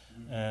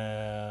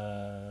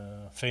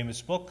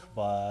 Famous book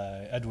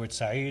by Edward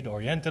Said,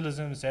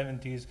 Orientalism,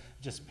 70s,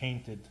 just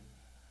painted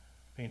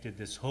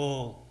this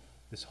whole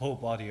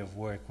body of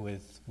work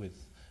with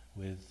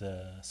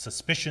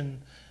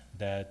suspicion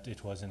that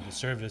it was in the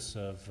service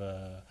of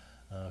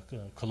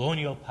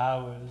colonial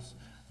powers,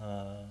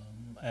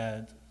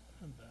 and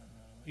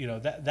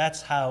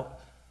that's how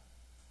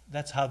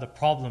the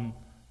problem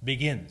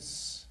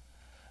begins.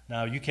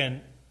 Now you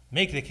can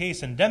make the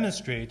case and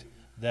demonstrate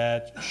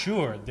that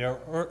sure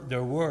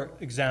there were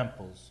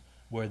examples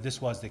where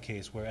this was the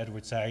case, where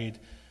Edward Said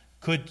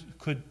could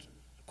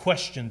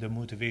question the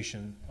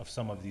motivation of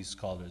some of these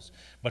scholars.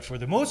 But for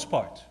the most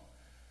part,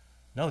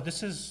 no,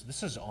 this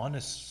is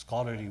honest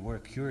scholarly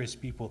work, curious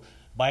people,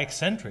 by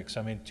eccentrics.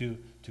 I mean, to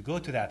go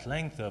to that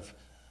length of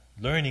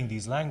learning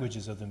these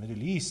languages of the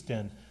Middle East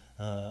and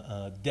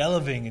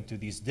delving into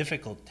these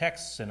difficult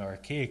texts and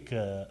archaic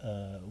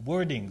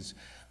wordings,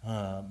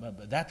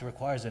 that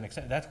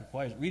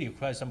really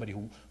requires somebody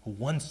who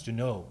wants to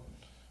know,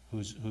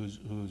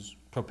 who's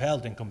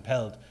propelled and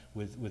compelled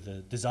with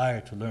a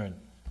desire to learn.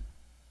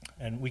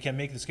 And we can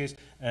make this case,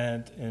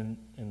 and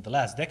in the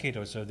last decade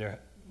or so,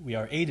 we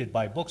are aided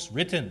by books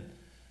written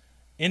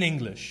in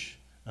English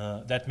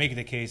that make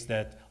the case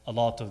that a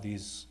lot of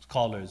these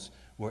scholars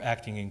were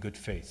acting in good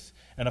faith.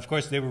 And of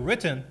course, they were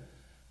written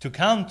to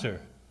counter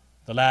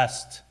the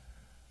last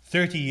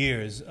 30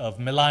 years of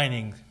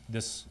maligning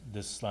this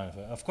line of,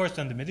 of course,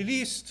 in the Middle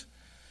East,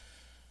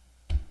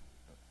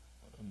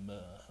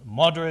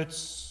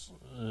 moderates,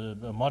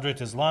 moderate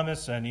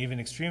Islamists and even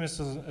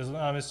extremist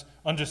Islamists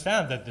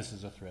understand that this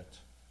is a threat,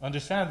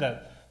 understand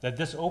that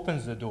this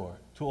opens the door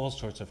to all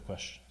sorts of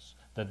questions,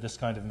 that this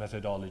kind of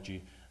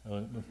methodology,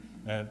 and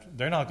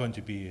they're not going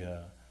to be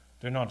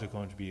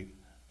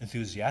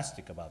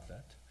enthusiastic about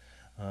that,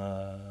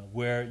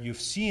 where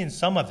you've seen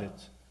some of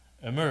it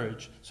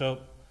emerge. So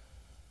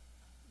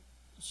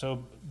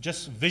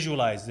just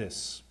visualize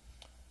this.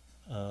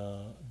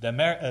 The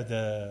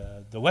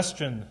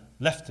Western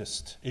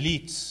leftist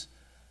elites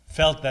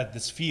felt that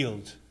this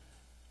field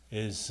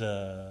is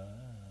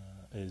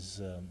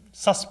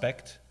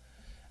suspect,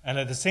 and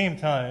at the same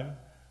time,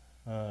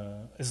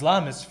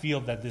 Islamists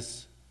feel that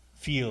this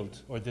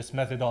field or this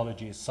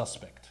methodology is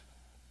suspect.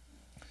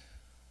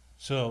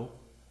 So,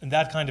 in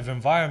that kind of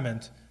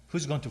environment,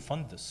 who's going to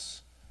fund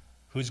this?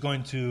 Who's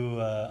going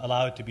to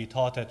allow it to be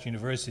taught at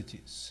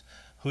universities?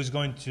 Who's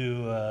going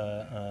to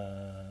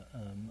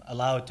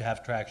allow it to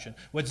have traction?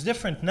 What's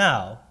different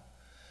now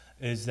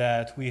is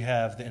that we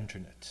have the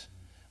internet,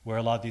 where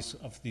a lot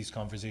of these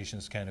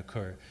conversations can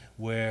occur,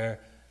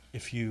 where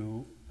if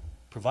you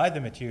provide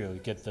the material, you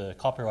get the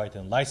copyright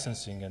and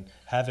licensing and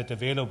have it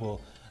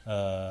available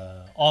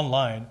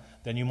online,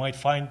 then you might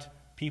find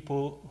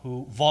people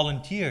who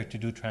volunteer to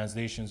do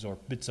translations or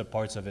bits of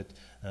parts of it,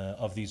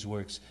 of these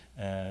works,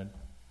 and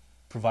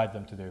provide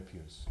them to their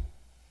peers.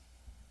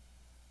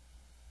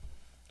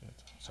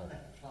 Sorry.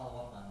 I'd like to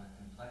follow up on the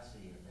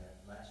complexity of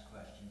that last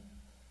question.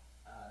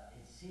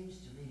 It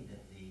seems to me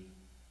that the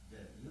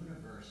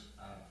universe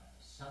of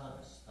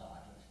salafist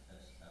thought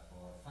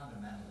or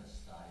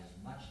fundamentalist thought is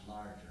much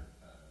larger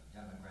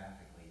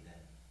demographically than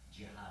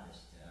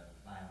jihadist,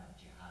 violent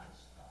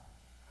jihadist thought.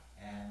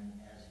 And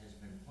as has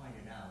been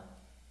pointed out,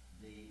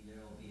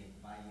 there will be,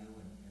 by you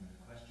and the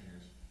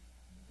questioners,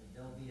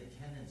 there will be a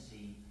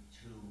tendency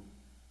to,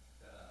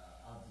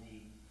 of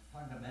the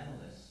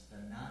fundamentalists, the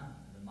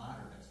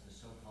moderates, the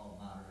so-called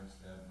moderates,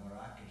 the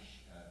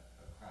Marrakesh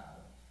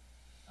crowd,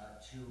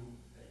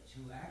 to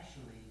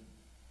actually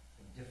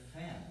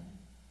defend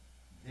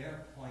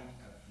their point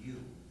of view,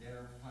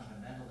 their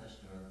fundamentalist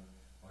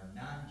or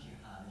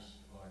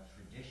non-jihadist or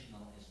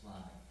traditional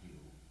Islamic view,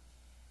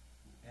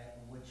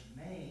 which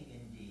may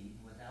indeed,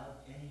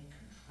 without any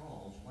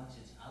controls, once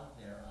it's out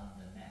there on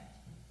the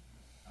net,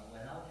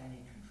 without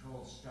any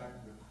controls, start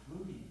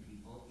recruiting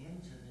people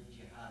into the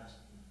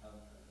jihadist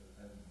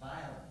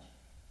violent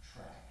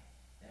track.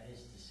 That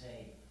is to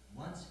say,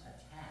 once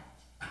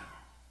attacked,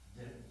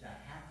 the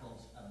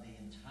hackles of the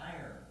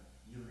entire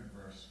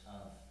universe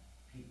of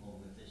people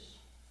with this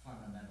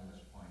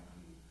fundamentalist point of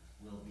view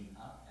will be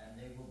up, and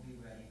they will be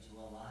ready to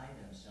ally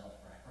themselves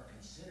or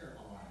consider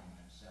allying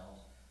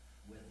themselves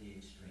with the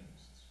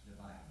extremists, the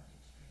violent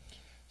extremists.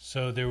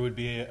 So there would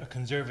be a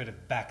conservative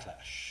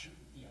backlash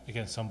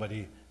against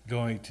somebody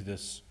going to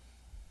this.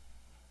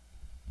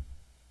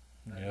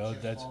 You know,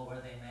 that's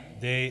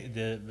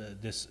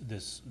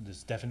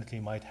this definitely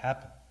might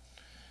happen.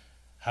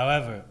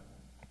 However,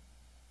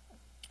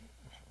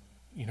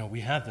 you know, we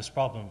have this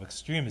problem of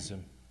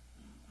extremism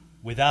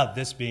without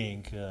this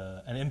being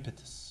an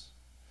impetus,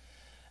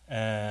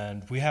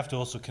 and we have to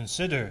also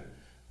consider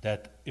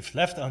that if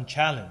left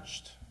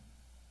unchallenged,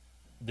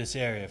 this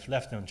area, if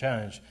left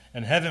unchallenged,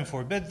 and heaven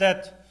forbid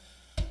that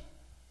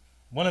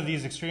one of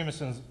these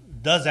extremists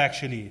does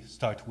actually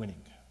start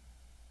winning,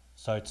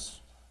 starts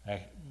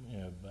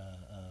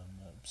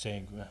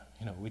saying,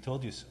 you know, we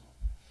told you so.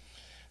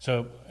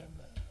 So,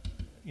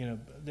 you know,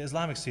 the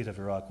Islamic State of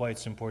Iraq, why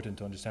it's important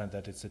to understand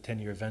that it's a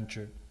 10-year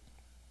venture,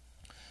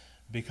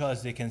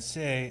 because they can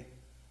say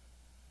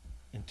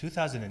in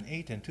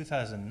 2008 and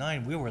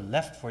 2009, we were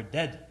left for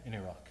dead in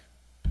Iraq.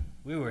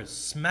 We were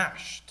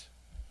smashed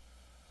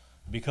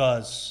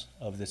because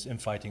of this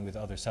infighting with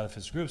other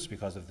Salafist groups,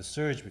 because of the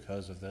surge,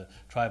 because of the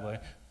tribal.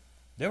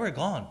 They were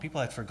gone. People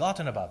had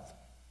forgotten about them.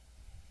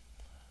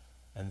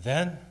 And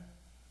then,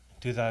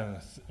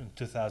 in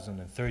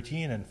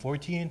 2013 and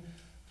 14,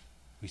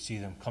 we see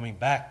them coming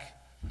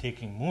back,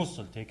 taking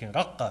Mosul, taking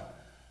Raqqa,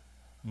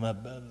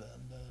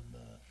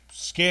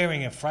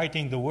 scaring and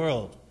frightening the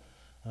world,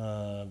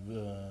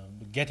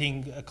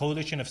 getting a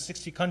coalition of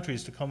 60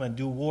 countries to come and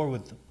do war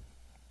with them.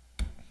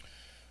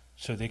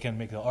 So they can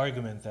make the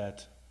argument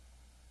that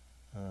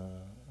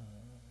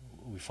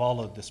we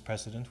followed this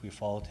precedent, we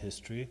followed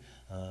history,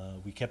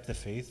 we kept the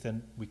faith,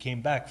 and we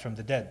came back from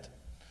the dead.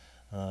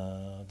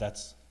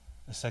 That's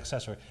a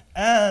success story.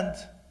 And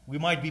we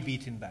might be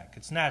beaten back.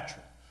 It's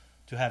natural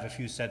to have a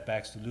few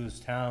setbacks, to lose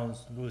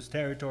towns, to lose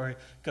territory,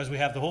 because we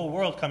have the whole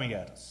world coming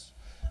at us.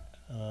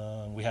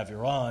 We have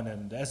Iran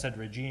and the Assad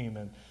regime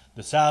and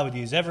the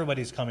Saudis,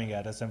 everybody's coming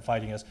at us and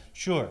fighting us.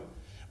 Sure,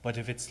 but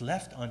if it's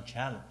left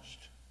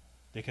unchallenged,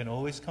 they can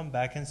always come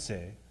back and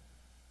say,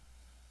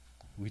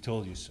 we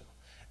told you so.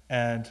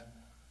 And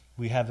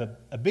we have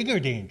a bigger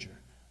danger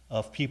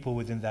of people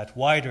within that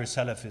wider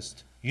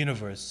Salafist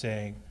universe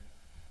saying,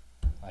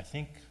 I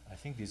think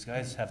these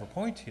guys have a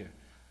point here.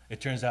 It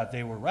turns out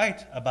they were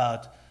right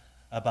about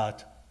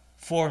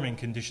forming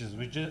conditions.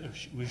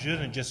 We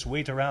shouldn't just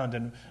wait around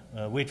and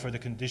wait for the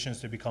conditions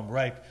to become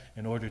ripe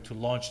in order to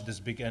launch this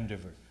big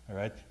endeavor. All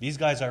right, these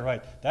guys are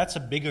right. That's a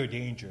bigger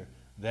danger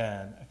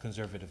than a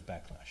conservative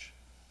backlash.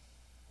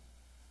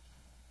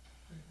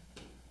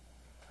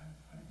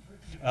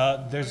 I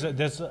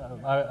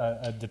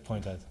did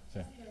point out.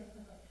 Yeah.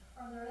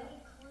 Are there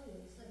any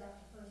clues about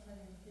the first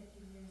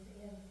 150 years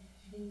in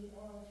the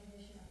oral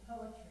tradition of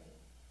poetry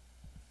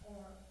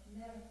or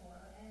metaphor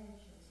or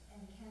adages,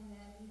 and can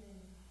that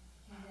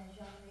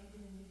genre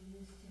even be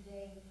used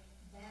today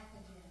back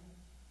again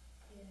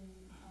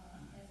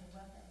as a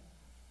weapon?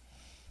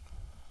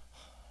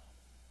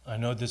 I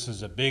know this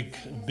is a big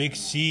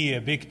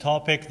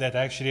topic that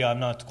actually I'm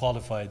not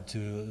qualified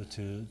to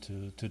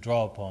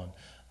draw upon.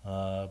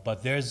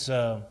 But there's,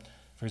 for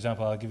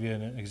example, I'll give you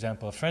an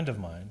example. A friend of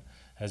mine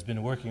has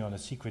been working on a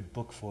secret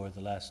book for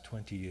the last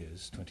 20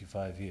 years,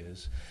 25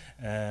 years,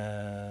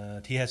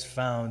 and he has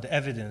found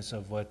evidence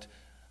of what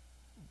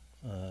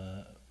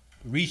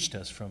reached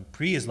us from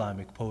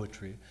pre-Islamic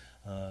poetry,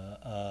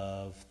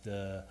 of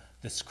the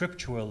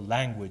scriptural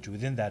language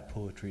within that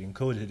poetry,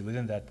 encoded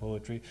within that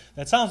poetry,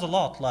 that sounds a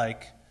lot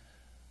like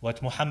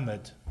what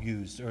Muhammad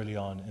used early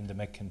on in the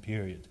Meccan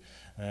period.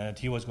 And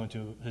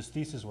his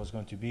thesis was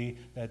going to be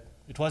that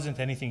it wasn't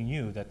anything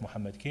new that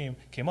Muhammad came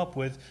up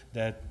with,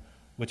 that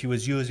what he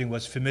was using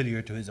was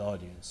familiar to his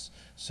audience.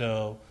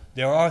 So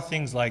there are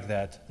things like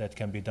that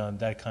can be done,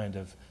 that kind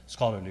of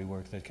scholarly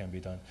work that can be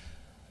done.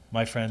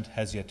 My friend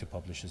has yet to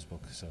publish his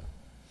book, so,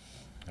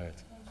 all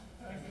right.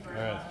 Thank you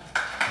very much.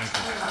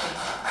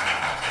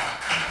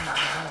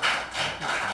 Thank you.